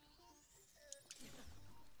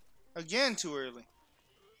 Again, too early.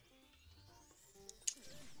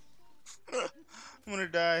 I'm gonna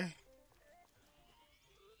die.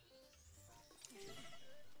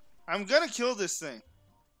 I'm gonna kill this thing.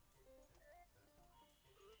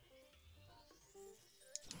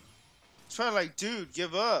 It's probably like, dude,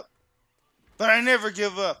 give up. But I never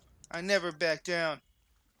give up. I never back down.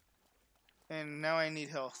 And now I need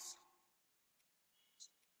health.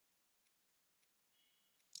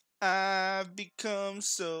 I've become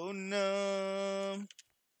so numb.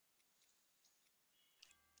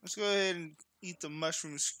 Let's go ahead and eat the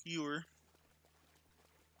mushroom skewer.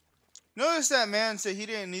 Notice that man said he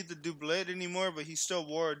didn't need the doublet anymore, but he still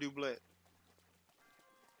wore a doublet.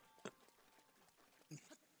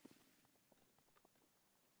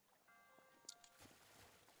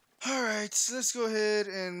 Alright, so let's go ahead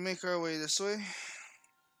and make our way this way.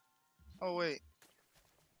 Oh, wait.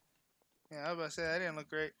 Yeah, I was about to say, that didn't look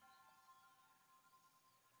great.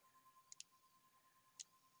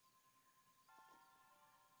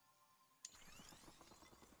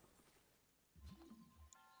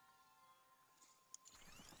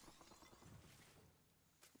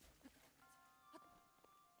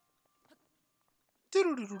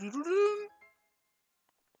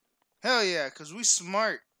 Hell yeah, because we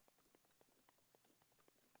smart.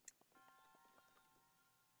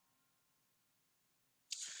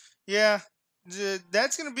 Yeah,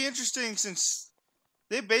 that's going to be interesting since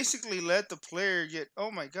they basically let the player get... Oh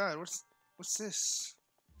my god, what's this?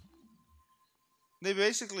 They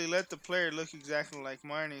basically let the player look exactly like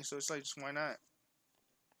Marnie, so it's like, just why not?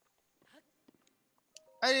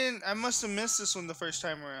 I must have missed this one the first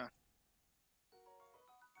time around.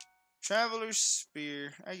 Traveler's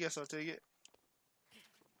Spear. I guess I'll take it.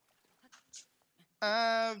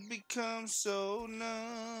 I've become so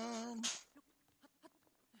numb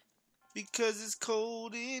because it's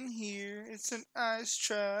cold in here. It's an ice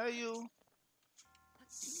trial.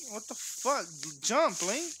 What the fuck? Jump,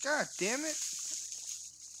 Link. God damn it.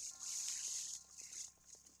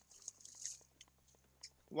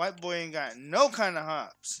 White boy ain't got no kind of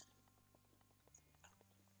hops.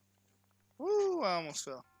 Woo, I almost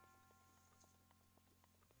fell.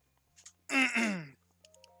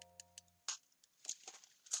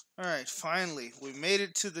 Alright, finally. We made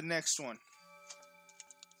it to the next one.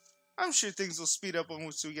 I'm sure things will speed up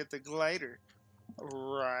once we get the glider.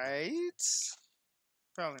 Right?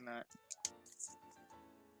 Probably not.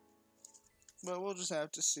 But we'll just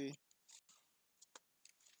have to see.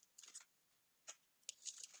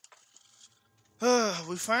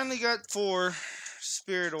 We finally got 4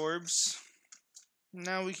 spirit orbs.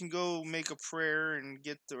 Now we can go make a prayer and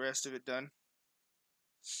get the rest of it done.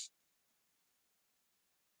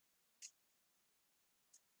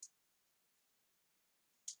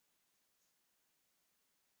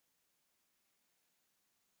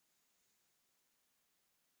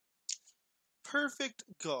 Perfect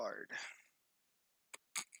guard.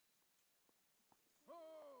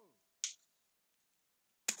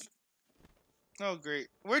 Oh, great.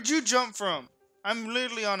 Where'd you jump from? I'm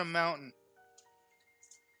literally on a mountain.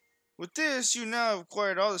 With this, you now have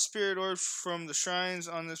acquired all the spirit orbs from the shrines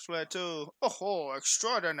on this plateau. Oh,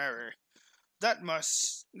 extraordinary. That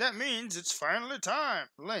means it's finally time.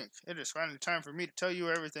 Link, it is finally time for me to tell you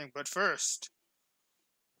everything, but first,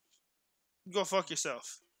 go fuck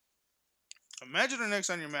yourself. Imagine an X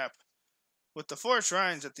on your map, with the 4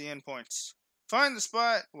 shrines at the endpoints. Find the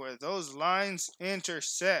spot where those lines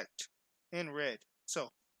intersect, in red.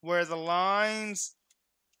 So, where the lines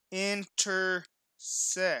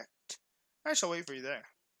intersect. I shall wait for you there.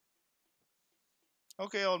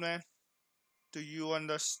 Okay, old man. Do you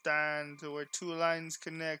understand where 2 lines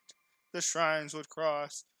connect? The shrines would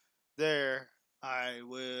cross. There, I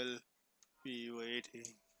will be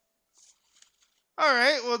waiting.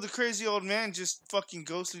 Alright, well, the crazy old man just fucking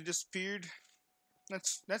ghostly disappeared.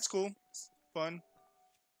 That's cool. It's fun.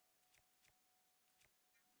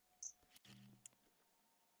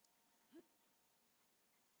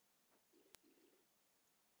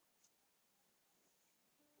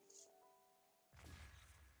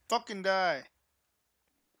 Fucking die.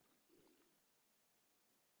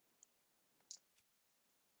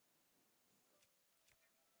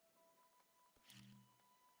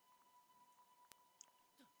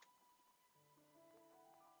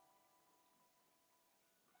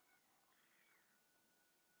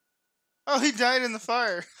 Oh, he died in the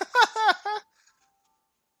fire.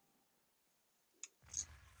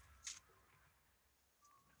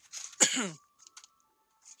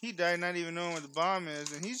 He died not even knowing where the bomb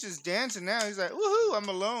is, and he's just dancing now. He's like, woohoo, I'm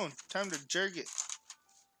alone. Time to jerk it.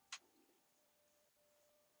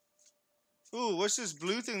 Ooh, what's this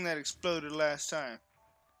blue thing that exploded last time?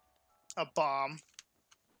 A bomb.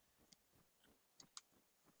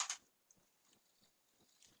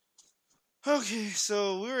 Okay,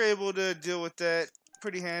 so we were able to deal with that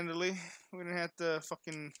pretty handily. We didn't have to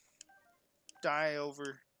fucking die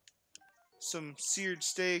over some seared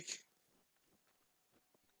steak.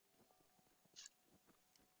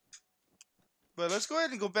 But let's go ahead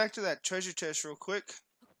and go back to that treasure chest real quick.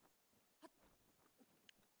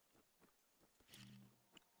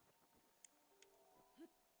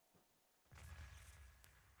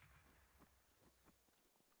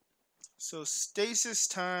 So stasis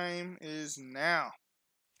time is now.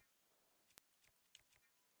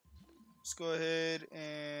 Let's go ahead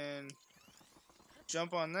and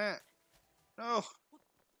jump on that. No,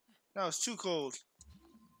 that was too cold.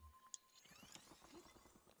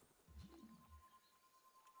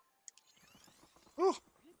 Whew,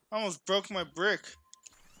 almost broke my brick.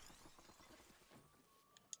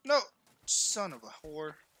 No, son of a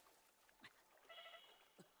whore.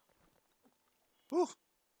 Whew.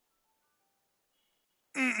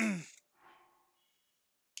 Let's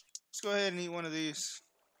go ahead and eat one of these.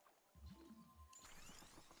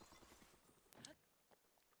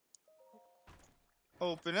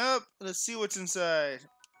 Open up. Let's see what's inside.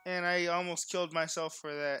 And I almost killed myself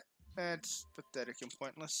for that. That's pathetic and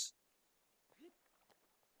pointless.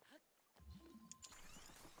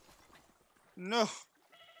 No.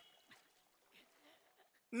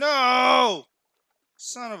 No!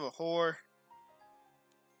 Son of a whore.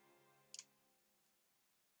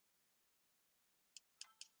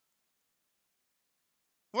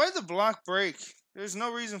 Why'd the block break? There's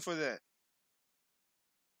no reason for that.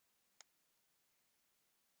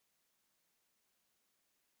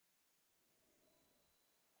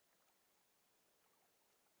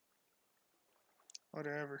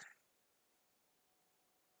 Whatever.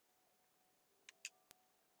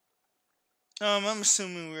 I'm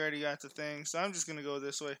assuming we already got the thing, so I'm just gonna go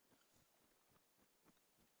this way.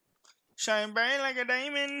 Shine bright like a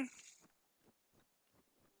diamond.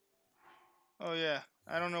 Oh yeah,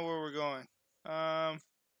 I don't know where we're going.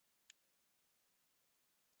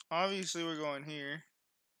 Obviously we're going here.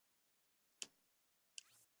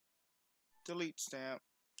 Delete stamp.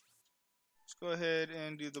 Let's go ahead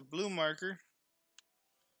and do the blue marker.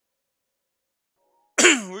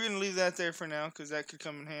 We're gonna leave that there for now because that could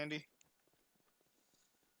come in handy.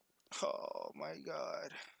 Oh my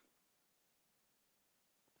god.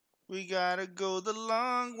 We gotta go the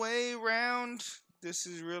long way round. This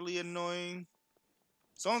is really annoying.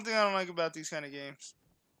 It's the only thing I don't like about these kind of games.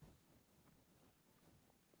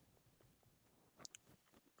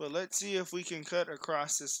 But let's see if we can cut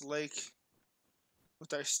across this lake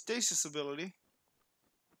with our stasis ability.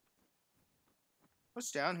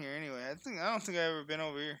 What's down here anyway? I don't think I've ever been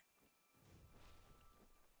over here.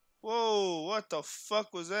 Whoa, what the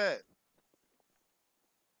fuck was that?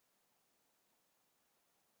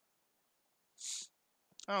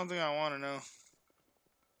 I don't think I want to know.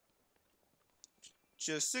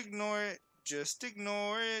 Just ignore it. Just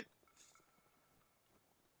ignore it.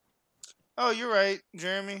 Oh, you're right,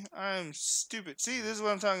 Jeremy. I'm stupid. See, this is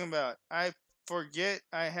what I'm talking about. I forget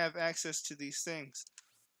I have access to these things.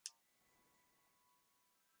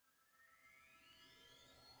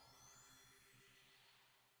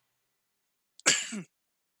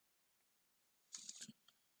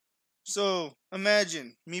 So,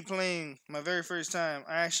 imagine me playing my very first time.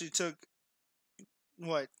 I actually took,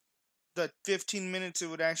 what, the 15 minutes it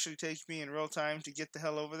would actually take me in real time to get the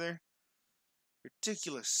hell over there?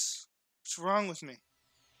 Ridiculous. What's wrong with me?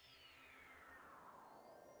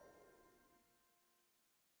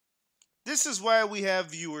 This is why we have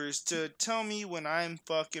viewers to tell me when I'm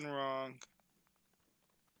fucking wrong.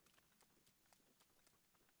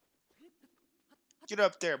 Get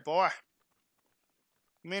up there, boy.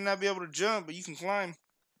 You may not be able to jump, but you can climb.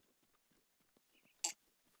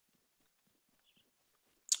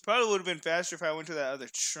 Probably would have been faster if I went to that other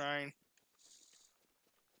shrine.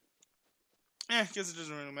 Guess it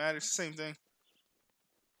doesn't really matter. It's the same thing.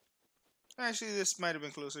 Actually, this might have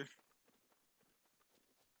been closer.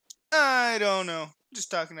 I don't know.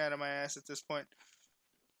 Just talking out of my ass at this point.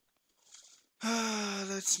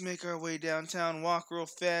 Let's make our way downtown. Walk real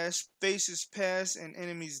fast. Faces pass and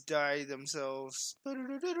enemies die themselves.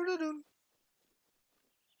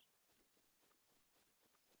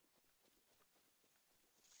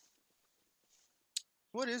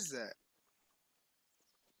 What is that?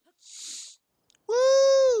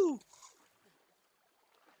 Woo!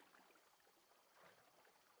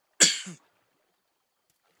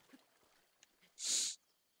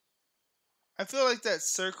 I feel like that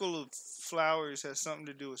circle of flowers has something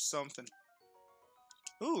to do with something.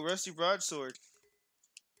 Ooh, rusty broadsword.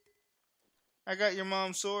 I got your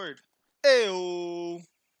mom's sword. Ayo!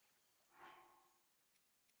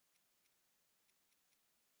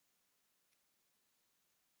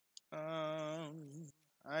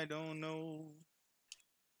 I don't know.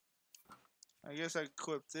 I guess I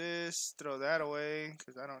equip this, throw that away,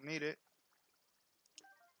 because I don't need it.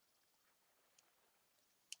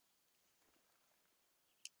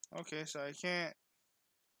 Okay, so I can't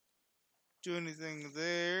do anything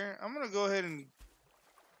there. I'm gonna go ahead and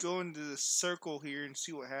go into the circle here and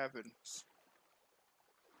see what happens.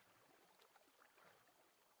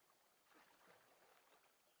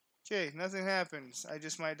 Okay, nothing happens. I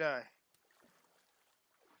just might die.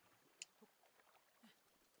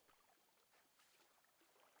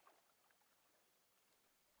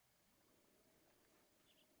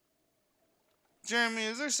 Jeremy,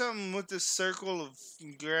 is there something with this circle of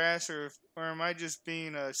grass, or am I just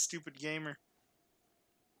being a stupid gamer?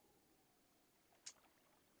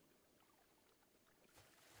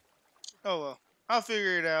 Oh well, I'll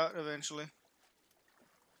figure it out eventually.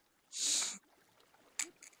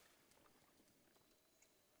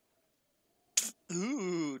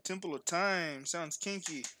 Ooh, Temple of Time. Sounds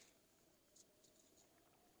kinky.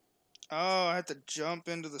 Oh, I have to jump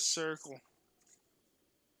into the circle.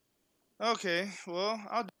 Okay, well,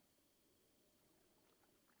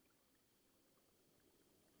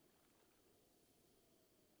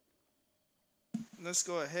 let's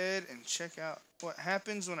go ahead and check out what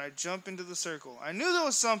happens when I jump into the circle. I knew there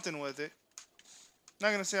was something with it.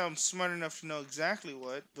 Not gonna say I'm smart enough to know exactly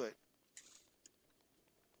what, but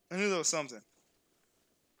I knew there was something.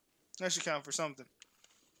 That should count for something.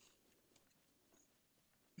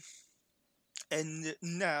 And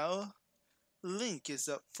now, Link is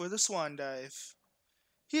up for the swan dive.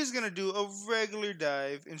 He's gonna do a regular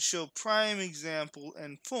dive and show prime example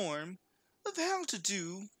and form of how to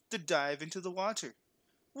do the dive into the water,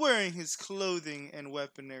 wearing his clothing and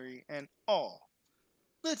weaponry and all.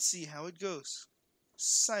 Let's see how it goes.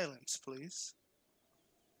 Silence, please.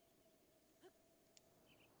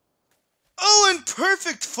 Oh, in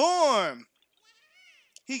perfect form!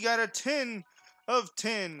 He got a 10 of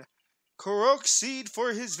 10. Korok seed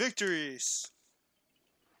for his victories.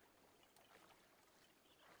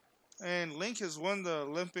 And Link has won the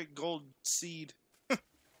Olympic gold seed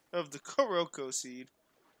of the Koroko seed.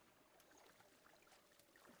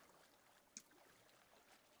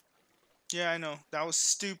 Yeah, I know. That was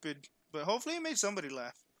stupid. But hopefully it made somebody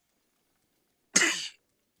laugh.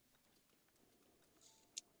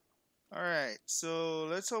 Alright, so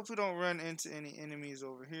let's hope we don't run into any enemies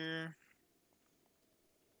over here.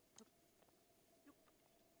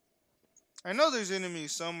 I know there's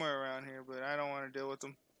enemies somewhere around here, but I don't want to deal with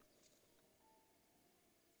them.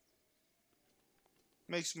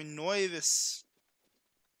 Makes me nervous.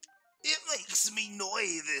 It makes me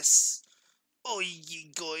nervous.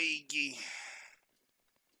 Oigi goigi.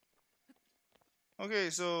 Okay,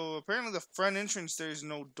 so apparently the front entrance there's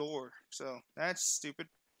no door, so that's stupid.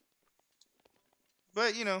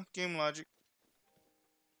 But, you know, game logic.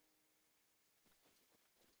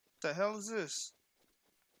 What the hell is this?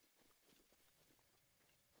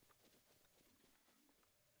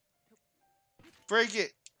 Break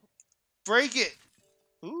it! Break it!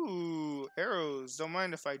 Ooh, arrows. Don't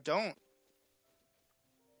mind if I don't.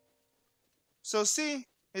 So see,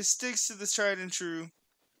 it sticks to the tried and true.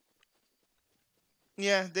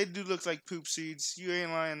 Yeah, they do look like poop seeds. You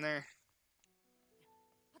ain't lying there.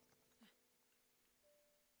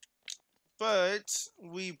 But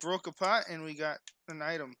we broke a pot and we got an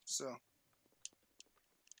item, so.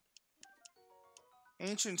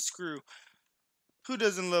 Ancient screw. Who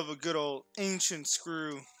doesn't love a good old ancient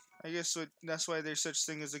screw? I guess that's why there's such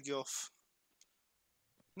thing as a gilf.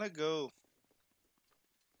 Let go.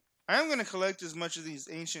 I am going to collect as much of these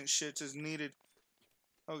ancient shits as needed.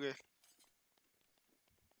 Okay.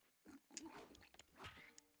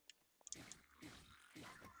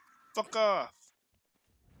 Fuck off.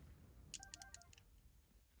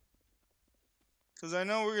 Because I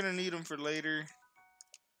know we're going to need them for later.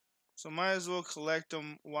 So might as well collect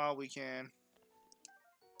them while we can.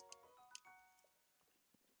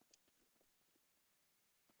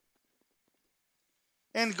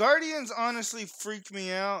 And Guardians honestly freak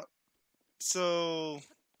me out. So,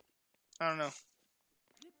 I don't know.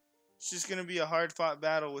 It's just going to be a hard-fought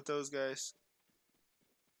battle with those guys.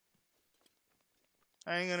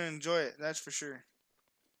 I ain't going to enjoy it, that's for sure.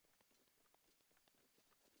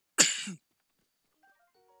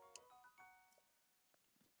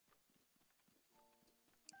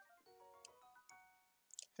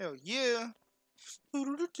 Hell yeah. Is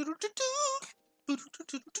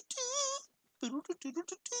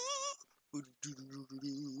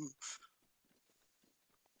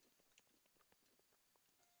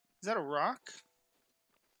that a rock?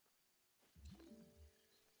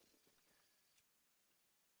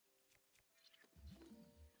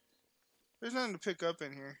 There's nothing to pick up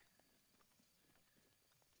in here.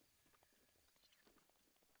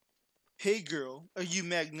 Hey girl, are you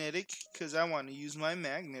magnetic? Because I want to use my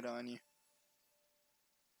magnet on you.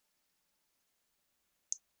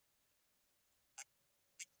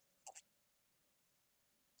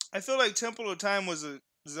 I feel like Temple of Time was a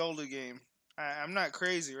Zelda game. I'm not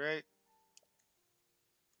crazy, right?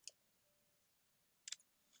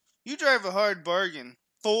 You drive a hard bargain.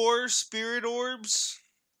 4 spirit orbs?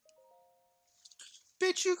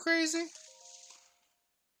 Bitch, you crazy?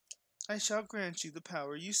 I shall grant you the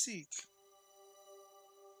power you seek.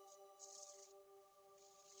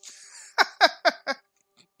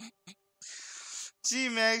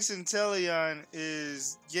 G-Max Intellion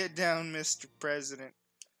is Get Down, Mr. President.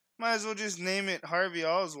 Might as well just name it Harvey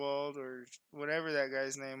Oswald or whatever that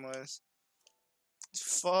guy's name was.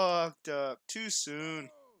 It's fucked up. Too soon.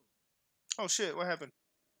 Oh shit, what happened?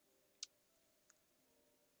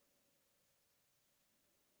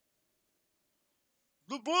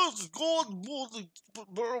 The boss is gone.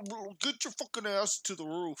 Get your fucking ass to the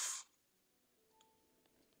roof.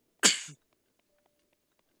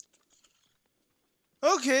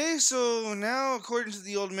 Okay, so now, according to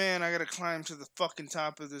the old man, I gotta climb to the fucking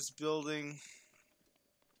top of this building.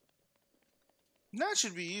 That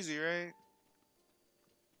should be easy, right?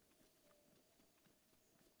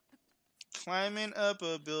 Climbing up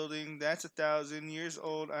a building that's 1,000 years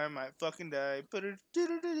old. I might fucking die.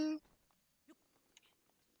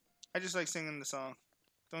 I just like singing the song.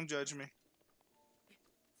 Don't judge me.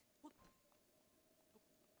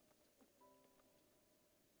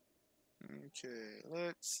 Okay,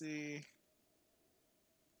 let's see.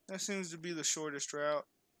 That seems to be the shortest route.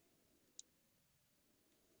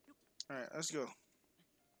 Alright, let's go.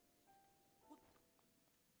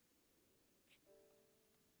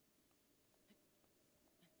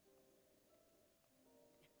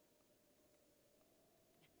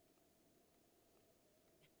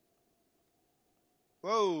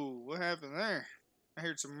 Whoa, what happened there? I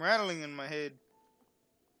heard some rattling in my head.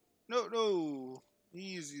 No, no.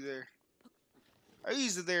 Easy there.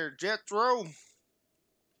 Easy there, Jethro.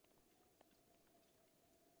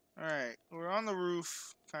 Alright, we're on the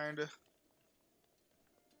roof, kinda.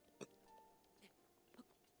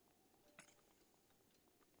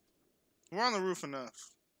 We're on the roof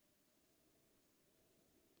enough.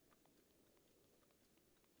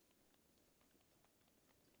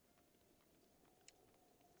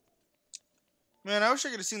 Man, I wish I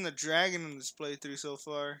could have seen the dragon in this playthrough so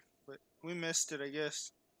far, but we missed it, I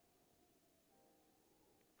guess.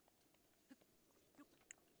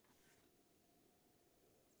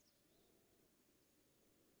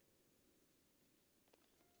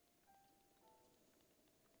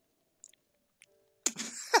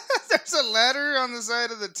 There's a ladder on the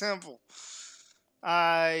side of the temple.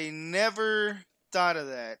 I never thought of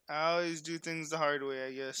that. I always do things the hard way,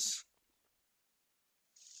 I guess.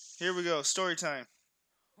 Here we go, story time.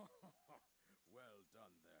 Well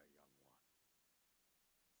done there, young one.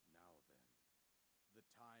 Now then, the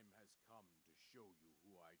time has come to show you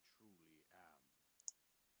who I truly am.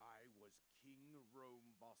 I was King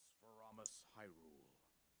Rome Bosphoramus Hyrule.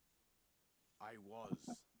 I was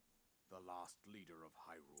the last leader of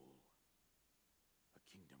Hyrule, a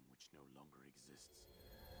kingdom which no longer exists.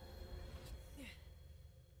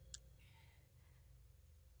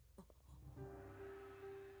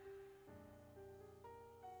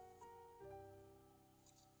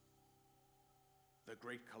 The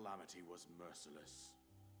Great Calamity was merciless.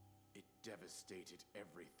 It devastated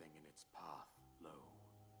everything in its path, lo,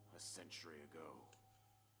 a century ago.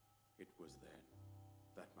 It was then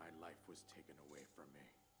that my life was taken away from me.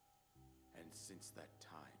 And since that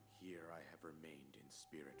time, here I have remained in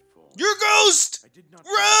spirit form. Your ghost! I did not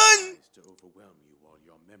Run! to overwhelm you while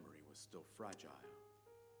your memory was still fragile.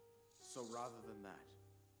 So rather than that,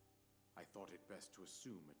 I thought it best to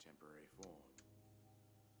assume a temporary form.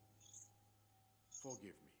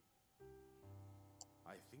 Forgive me.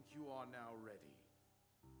 I think you are now ready.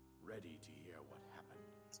 Ready to hear what happened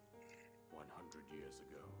 100 years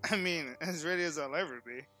ago. I mean, as ready as I'll ever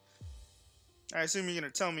be. I assume you're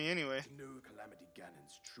gonna tell me anyway. To know Calamity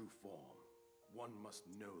Ganon's true form, one must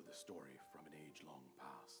know the story from an age-long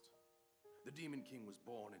past. The Demon King was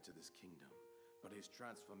born into this kingdom, but his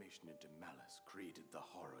transformation into malice created the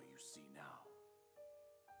horror you see now.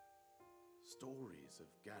 Stories of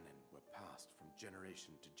Ganon were passed from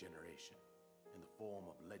generation to generation in the form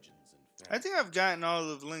of legends and fairy. I think I've gotten all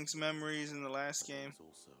of Link's memories in the last game. There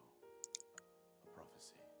was also a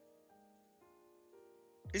prophecy.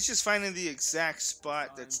 It's just finding the exact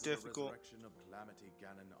spot that's Signs of the difficult. resurrection of Calamity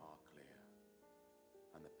Ganon are clear,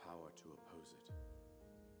 and the power to oppose it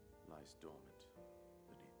lies dormant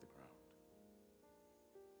beneath the ground.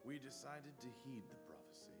 We decided to heed the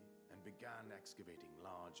prophecy and began excavating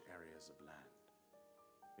large areas of land.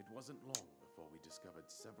 It wasn't long before we discovered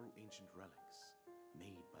several ancient relics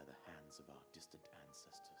made by the hands of our distant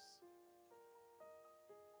ancestors.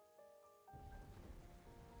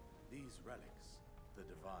 These relics, the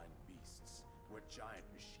divine beasts, were giant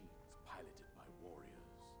machines piloted by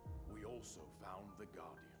warriors. We also found the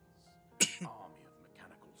Guardians, an army of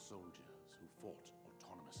mechanical soldiers who fought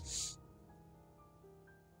autonomously.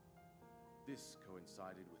 This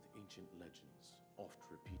coincided with ancient legends, oft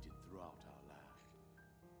repeated throughout our land.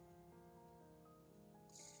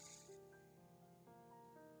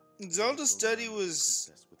 Zelda study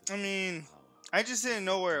was, I mean, I just didn't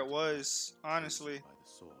know where it was, honestly. By the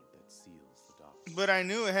sword that seals the dark. But I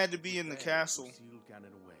knew it had to be in the castle. Seal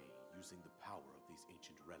Ganon away using the power of these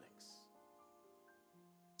ancient relics.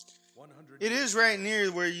 100 It is years right ago,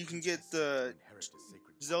 near where you can get the inherit the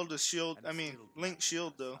sacred Zelda shield, and I mean, still Link guide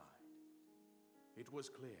shield, by though. side. It was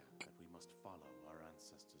clear that we must follow our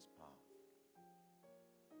ancestors' path.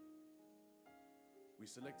 We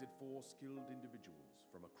selected 4 skilled individuals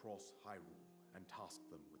from across Hyrule and tasked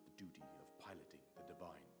them with the duty of piloting the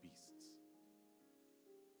divine beasts.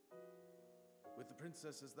 With the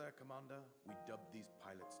princess as their commander, we dubbed these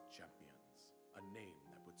pilots champions, a name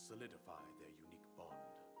that would solidify their unique bond.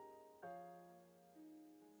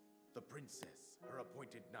 The princess, her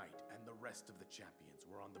appointed knight, and the rest of the champions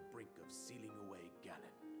were on the brink of sealing away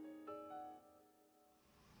Ganon.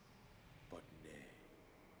 But nay.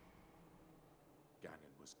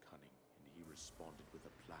 Ganon was cunning, and he responded with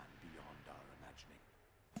a plan beyond our imagining.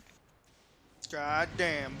 God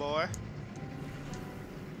damn, boy.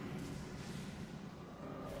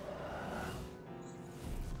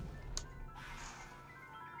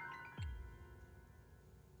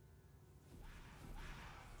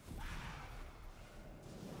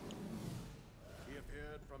 He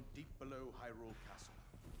appeared from deep below Hyrule Castle,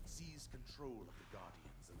 seized control of the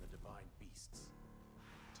Guardians and the divine beasts,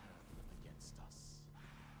 turned them against us.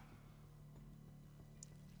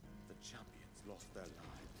 The champions lost their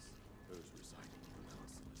lives, those residing in the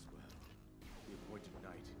castle as well. The appointed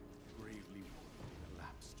knight, gravely wounded,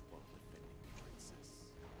 collapsed while defending the princess.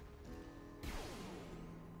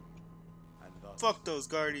 And thus, Fuck those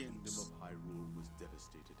the kingdom Guardians. of Hyrule was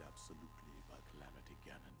devastated absolutely by Calamity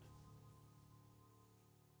Ganon.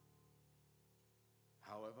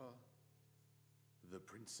 However, the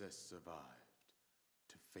princess survived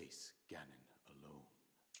to face Ganon alone.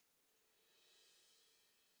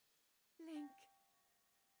 Link,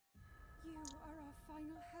 you are our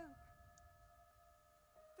final hope.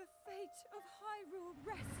 The fate of Hyrule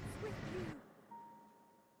rests with you.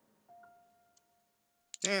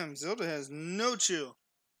 Damn, Zelda has no chill.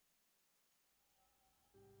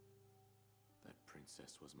 That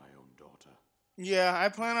princess was my own daughter. Yeah, I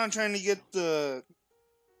plan on trying to get the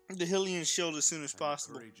Hylian shield as soon as And a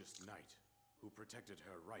possible. courageous knight who protected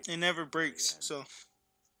her right. It never to the very breaks, end. so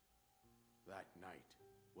That knight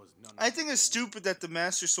was none I other think it's than stupid that the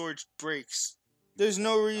Master Sword breaks. There's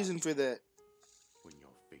no reason for that. when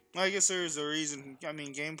your fate Well, I guess there is a reason. I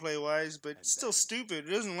mean, gameplay wise, but it's still stupid.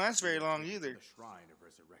 It doesn't last very long taken to either. the Shrine of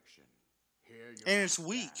Resurrection. Here you And it's stand,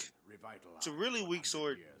 weak. revitalized It's a really weak 100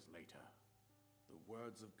 sword. Years later, the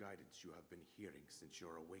words of guidance you have been hearing since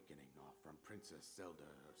your awakening are from Princess Zelda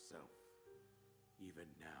herself. Even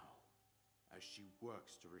now, as she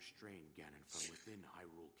works to restrain Ganon from within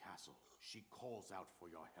Hyrule Castle, she calls out for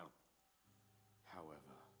your help.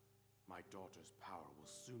 However, my daughter's power will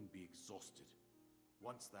soon be exhausted.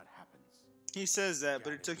 Once that happens, He says that,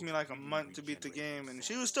 but it Ganon took me will like a freely month to beat the regenerate game, and himself,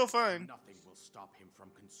 she was still fine. Nothing will stop him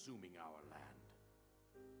from consuming our land.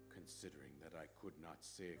 Considering that I could not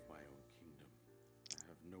save my own kingdom, I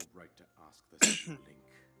have no right to ask this of you, Link.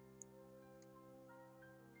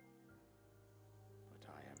 But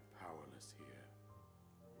I am powerless here.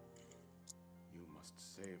 You must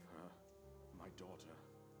save her, my daughter,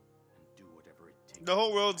 and do whatever it takes. The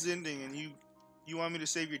whole world's ending, and you want me to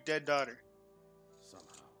save your dead daughter?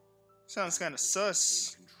 Somehow. Sounds kind of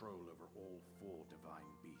sus. Ganon has control over all 4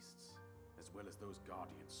 divine beasts, as well as those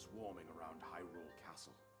guardians swarming around Hyrule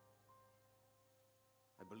Castle.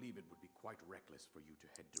 I believe it would be quite reckless for you to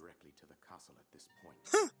head directly to the castle at this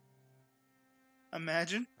point.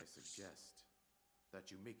 Imagine. I suggest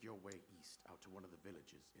that you make your way east out to one of the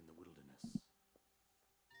villages in the wilderness.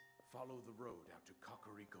 Follow the road out to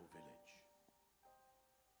Kakariko Village.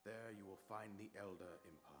 There you will find the Elder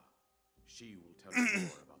Impa. She will tell you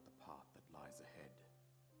more about the path that lies ahead.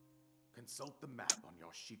 Consult the map on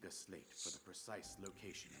your Sheikah slate for the precise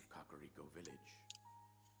location of Kakariko Village.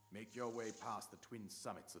 Make your way past the twin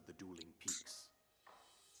summits of the dueling peaks.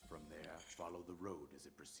 From there, follow the road as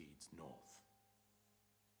it proceeds north.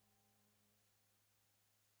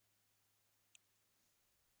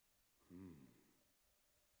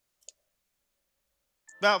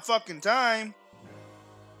 About fucking time.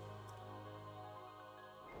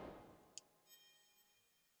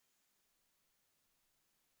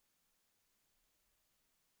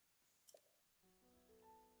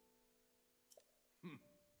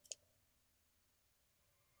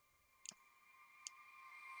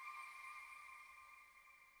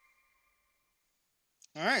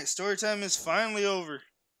 Alright, story time is finally over.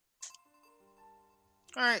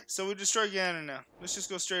 Alright, so we destroy Ganon now. Let's just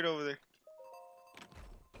go straight over there.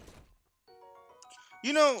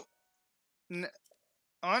 You know, n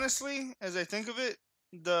honestly, as I think of it,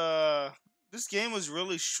 this game was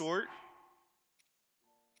really short.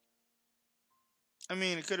 I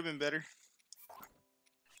mean, it could have been better,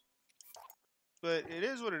 but it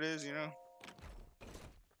is what it is, you know.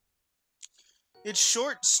 It's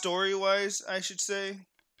short story-wise, I should say.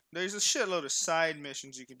 There's a shitload of side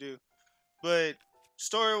missions you can do, but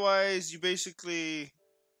story-wise, you basically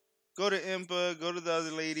go to Impa, go to the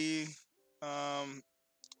other lady, um,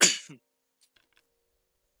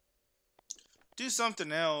 do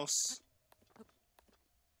something else,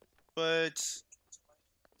 but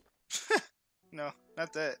no,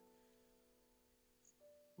 not that.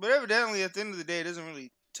 But evidently, at the end of the day, it doesn't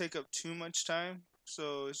really take up too much time,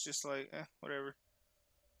 so it's just like, whatever.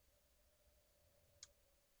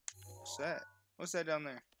 What's that? What's that down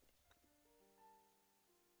there?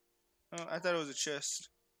 Oh, I thought it was a chest.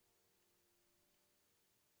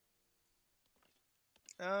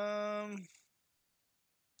 Um,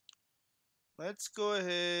 let's go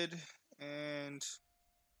ahead and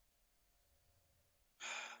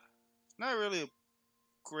not really a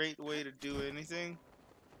great way to do anything,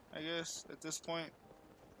 I guess, at this point.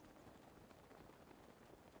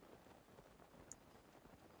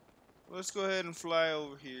 Let's go ahead and fly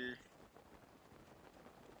over here.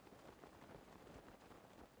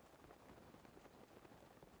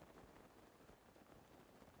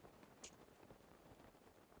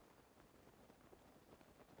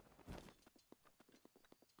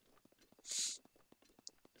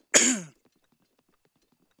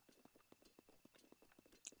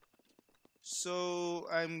 So,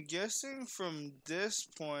 I'm guessing from this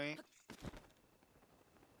point,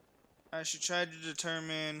 I should try to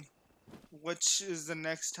determine which is the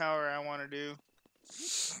next tower I want to do.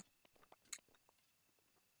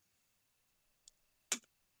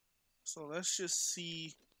 So, let's just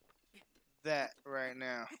see that right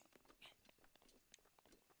now.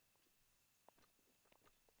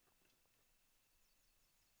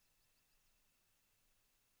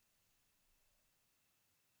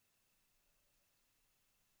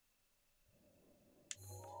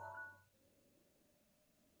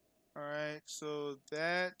 Alright, so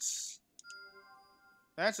that's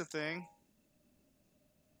a thing.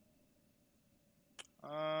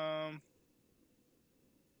 Um,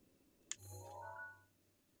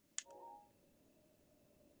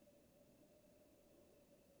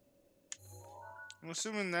 I'm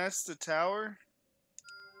assuming that's the tower.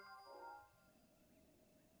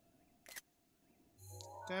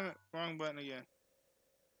 Damn it, wrong button again.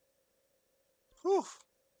 Whew.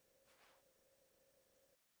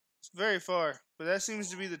 It's very far, but that seems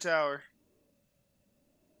to be the tower.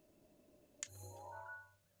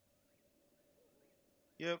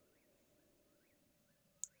 Yep.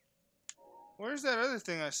 Where's that other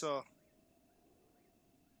thing I saw?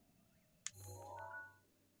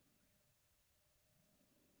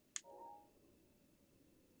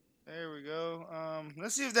 There we go.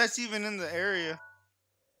 Let's see if that's even in the area.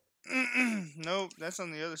 Nope, that's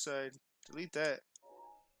on the other side. Delete that.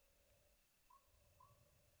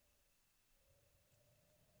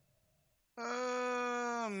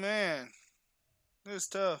 Oh, man. This is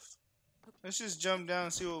tough. Let's just jump down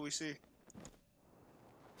and see what we see.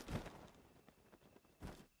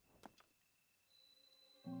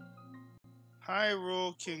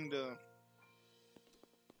 Hyrule Kingdom.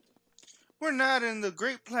 We're not in the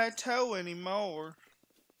Great Plateau anymore.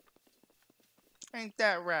 Ain't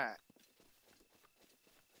that right?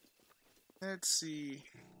 Let's see.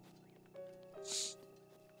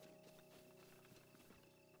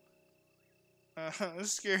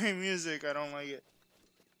 This scary music. I don't like it.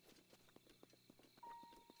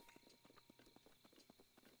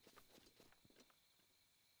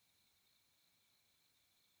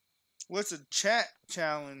 What's a chat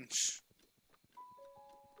challenge?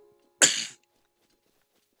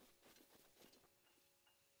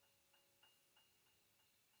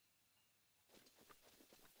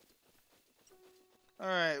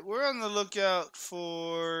 Alright, we're on the lookout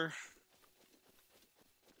for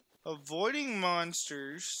avoiding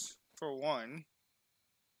monsters, for one.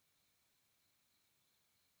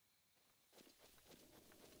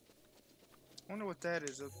 I wonder what that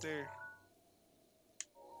is up there.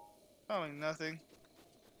 Probably nothing.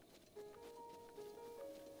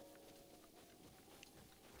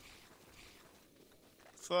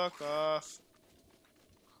 Fuck off.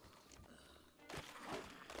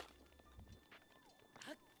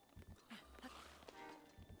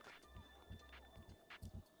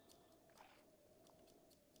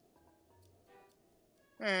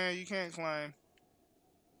 You can't climb.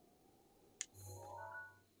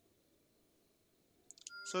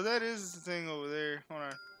 So that is the thing over there. Hold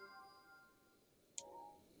on.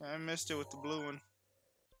 I missed it with the blue one.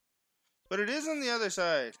 But it is on the other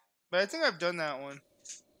side. But I think I've done that one.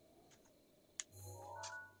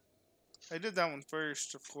 I did that one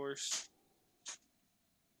first, of course.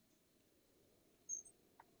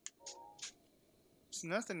 There's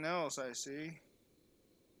nothing else I see.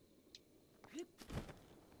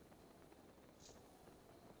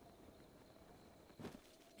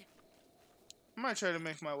 I might try to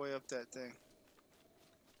make my way up that thing.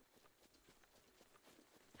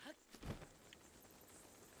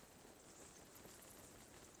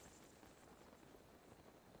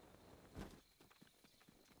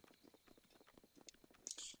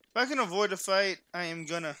 If I can avoid a fight, I am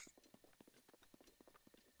gonna.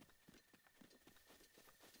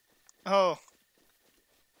 Oh.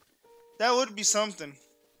 That would be something.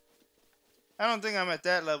 I don't think I'm at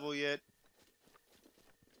that level yet.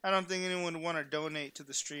 I don't think anyone would want to donate to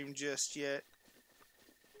the stream just yet.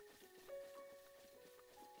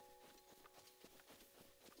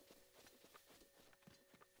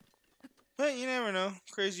 But you never know.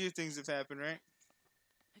 Crazier things have happened, right?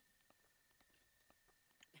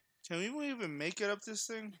 Can we even make it up this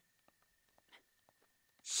thing?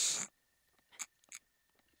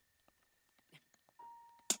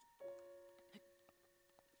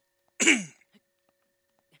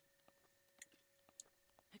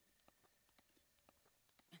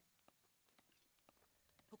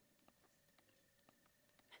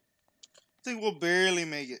 I think we'll barely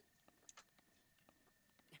make it.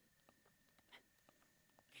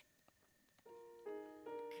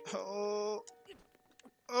 Oh.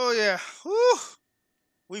 Oh yeah. Whew.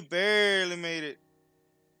 We barely made it.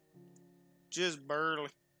 Just barely.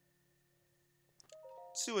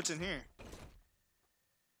 Let's see what's in here.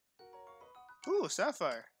 Ooh,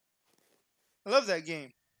 Sapphire. I love that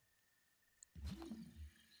game.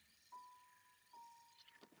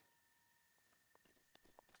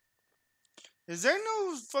 Is there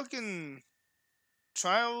no fucking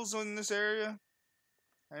trials in this area?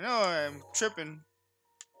 I know I'm tripping.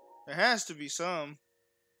 There has to be some.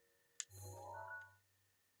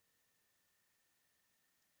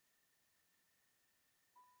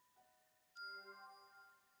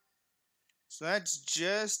 So that's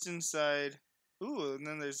just inside. Ooh, and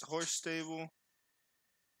then there's the horse stable.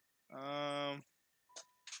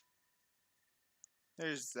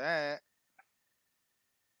 There's that.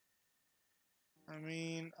 I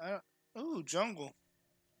mean, I don't. Ooh, jungle.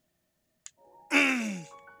 And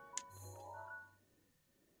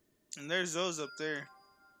there's those up there.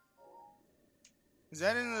 Is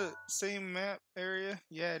that in the same map area?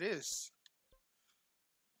 Yeah, it is.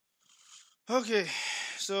 Okay,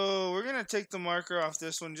 so we're gonna take the marker off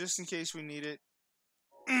this one just in case we need it.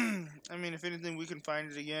 I mean, if anything, we can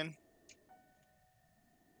find it again.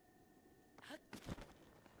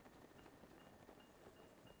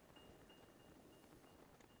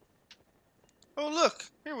 Oh, look!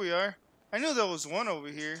 Here we are. I knew there was one over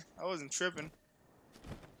here. I wasn't tripping.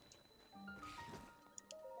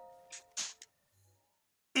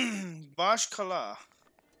 Bash Kala.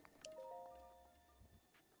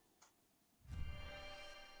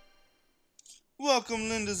 Welcome,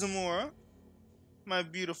 Linda Zamora. My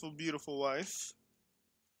beautiful, beautiful wife.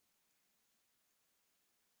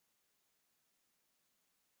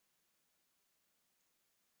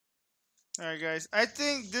 Alright guys, I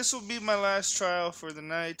think this will be my last trial for the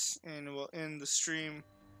night, and we'll end the stream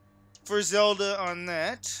for Zelda on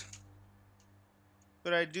that.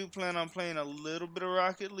 But I do plan on playing a little bit of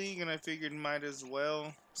Rocket League, and I figured might as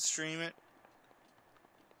well stream it.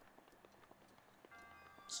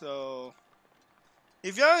 So,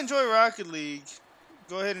 if y'all enjoy Rocket League,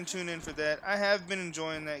 go ahead and tune in for that. I have been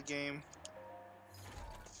enjoying that game.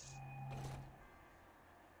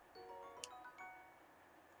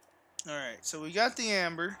 Alright, so we got the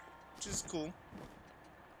Amber, which is cool.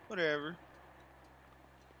 Whatever.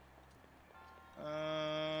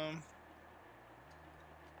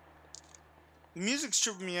 The music's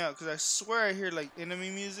tripping me out because I swear I hear like enemy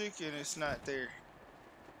music and it's not there.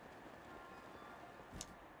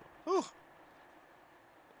 Whew.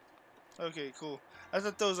 Okay, cool. I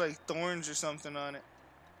thought those like thorns or something on it.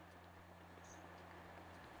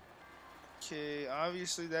 Okay,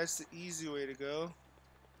 obviously that's the easy way to go.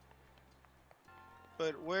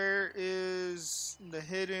 But where is the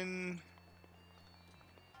hidden...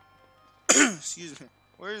 Excuse me.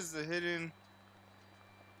 Where's the hidden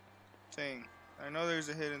thing? I know there's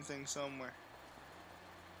a hidden thing somewhere.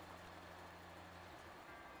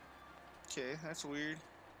 Okay, that's weird.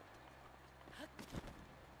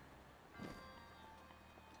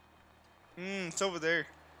 It's over there.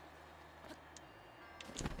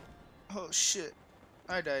 Oh shit.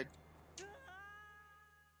 I died.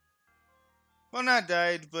 Well, not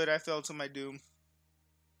died, but I fell to my doom.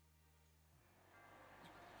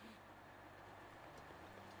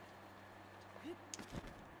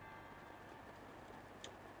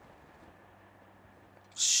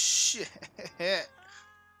 Shit.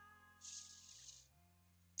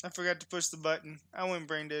 I forgot to push the button. I went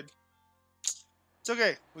brain dead. It's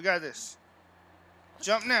okay. We got this.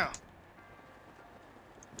 Jump now.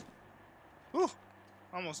 Whew.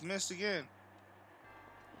 Almost missed again.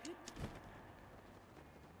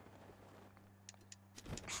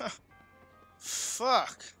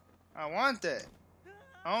 Fuck. I want that.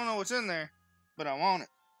 I don't know what's in there, but I want it.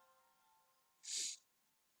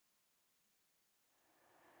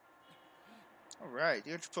 Alright,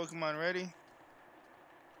 you got your Pokemon ready?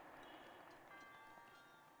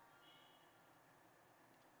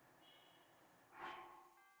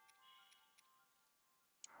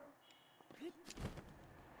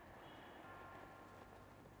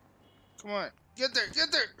 Come on. Get there,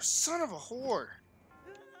 get there! Son of a whore!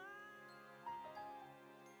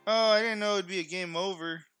 Oh, I didn't know it'd be a game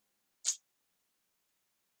over.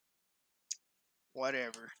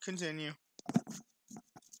 Whatever. Continue.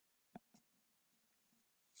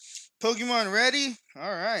 Pokemon ready?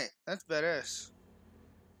 Alright, that's badass.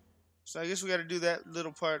 So I guess we gotta do that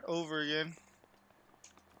little part over again.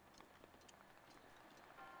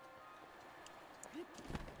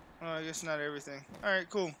 Oh, I guess not everything. Alright,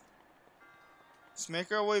 cool. Let's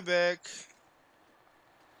make our way back.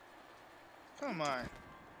 Come on.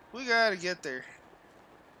 We gotta get there.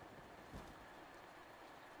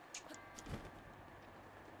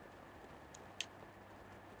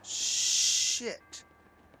 Shit.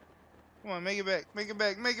 Come on, make it back. Make it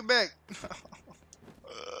back. Make it back.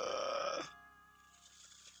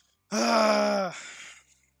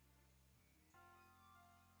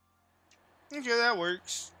 Okay, that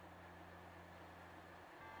works.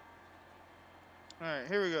 Alright,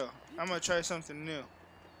 here we go. I'm gonna try something new.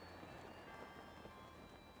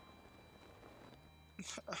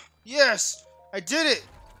 Yes! I did it!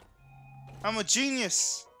 I'm a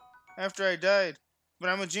genius! After I died. But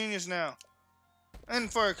I'm a genius now.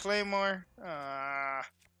 And for a Claymore, I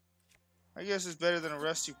guess it's better than a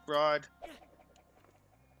rusty rod.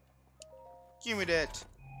 Give me that.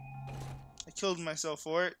 I killed myself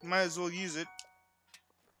for it. Might as well use it.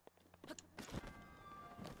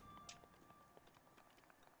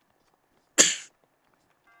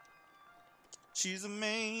 She's a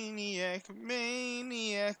maniac,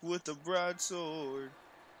 maniac with a broadsword.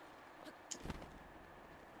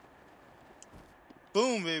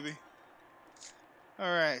 Boom, baby.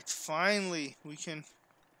 Alright, finally we can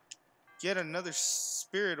get another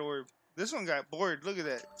spirit orb. This one got bored. Look at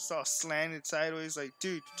that. It's all slanted sideways. Like,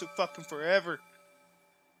 dude, it took fucking forever.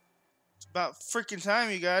 It's about freaking time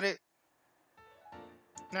you got it.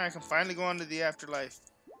 Now I can finally go on to the afterlife.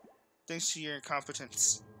 Thanks to your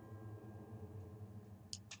incompetence.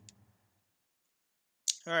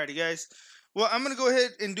 Alrighty, guys. Well, I'm going to go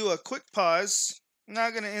ahead and do a quick pause. I'm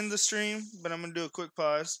not going to end the stream, but I'm going to do a quick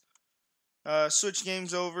pause. Switch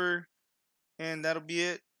games over, and that'll be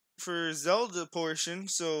it for Zelda portion.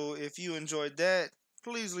 So if you enjoyed that,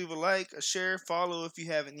 please leave a like, a share, follow if you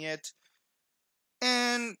haven't yet.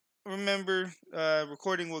 And remember,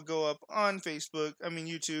 recording will go up on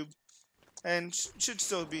YouTube, and should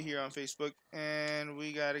still be here on Facebook. And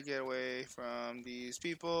we got to get away from these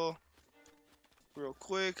people real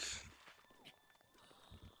quick.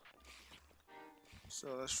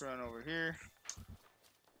 So let's run over here.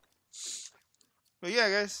 But yeah,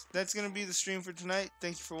 guys, that's going to be the stream for tonight.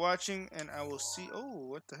 Thank you for watching, and I will see... Oh,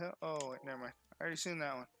 what the hell? Oh, wait, never mind. I already seen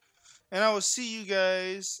that one. And I will see you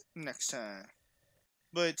guys next time.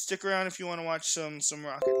 But stick around if you want to watch some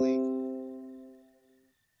Rocket League.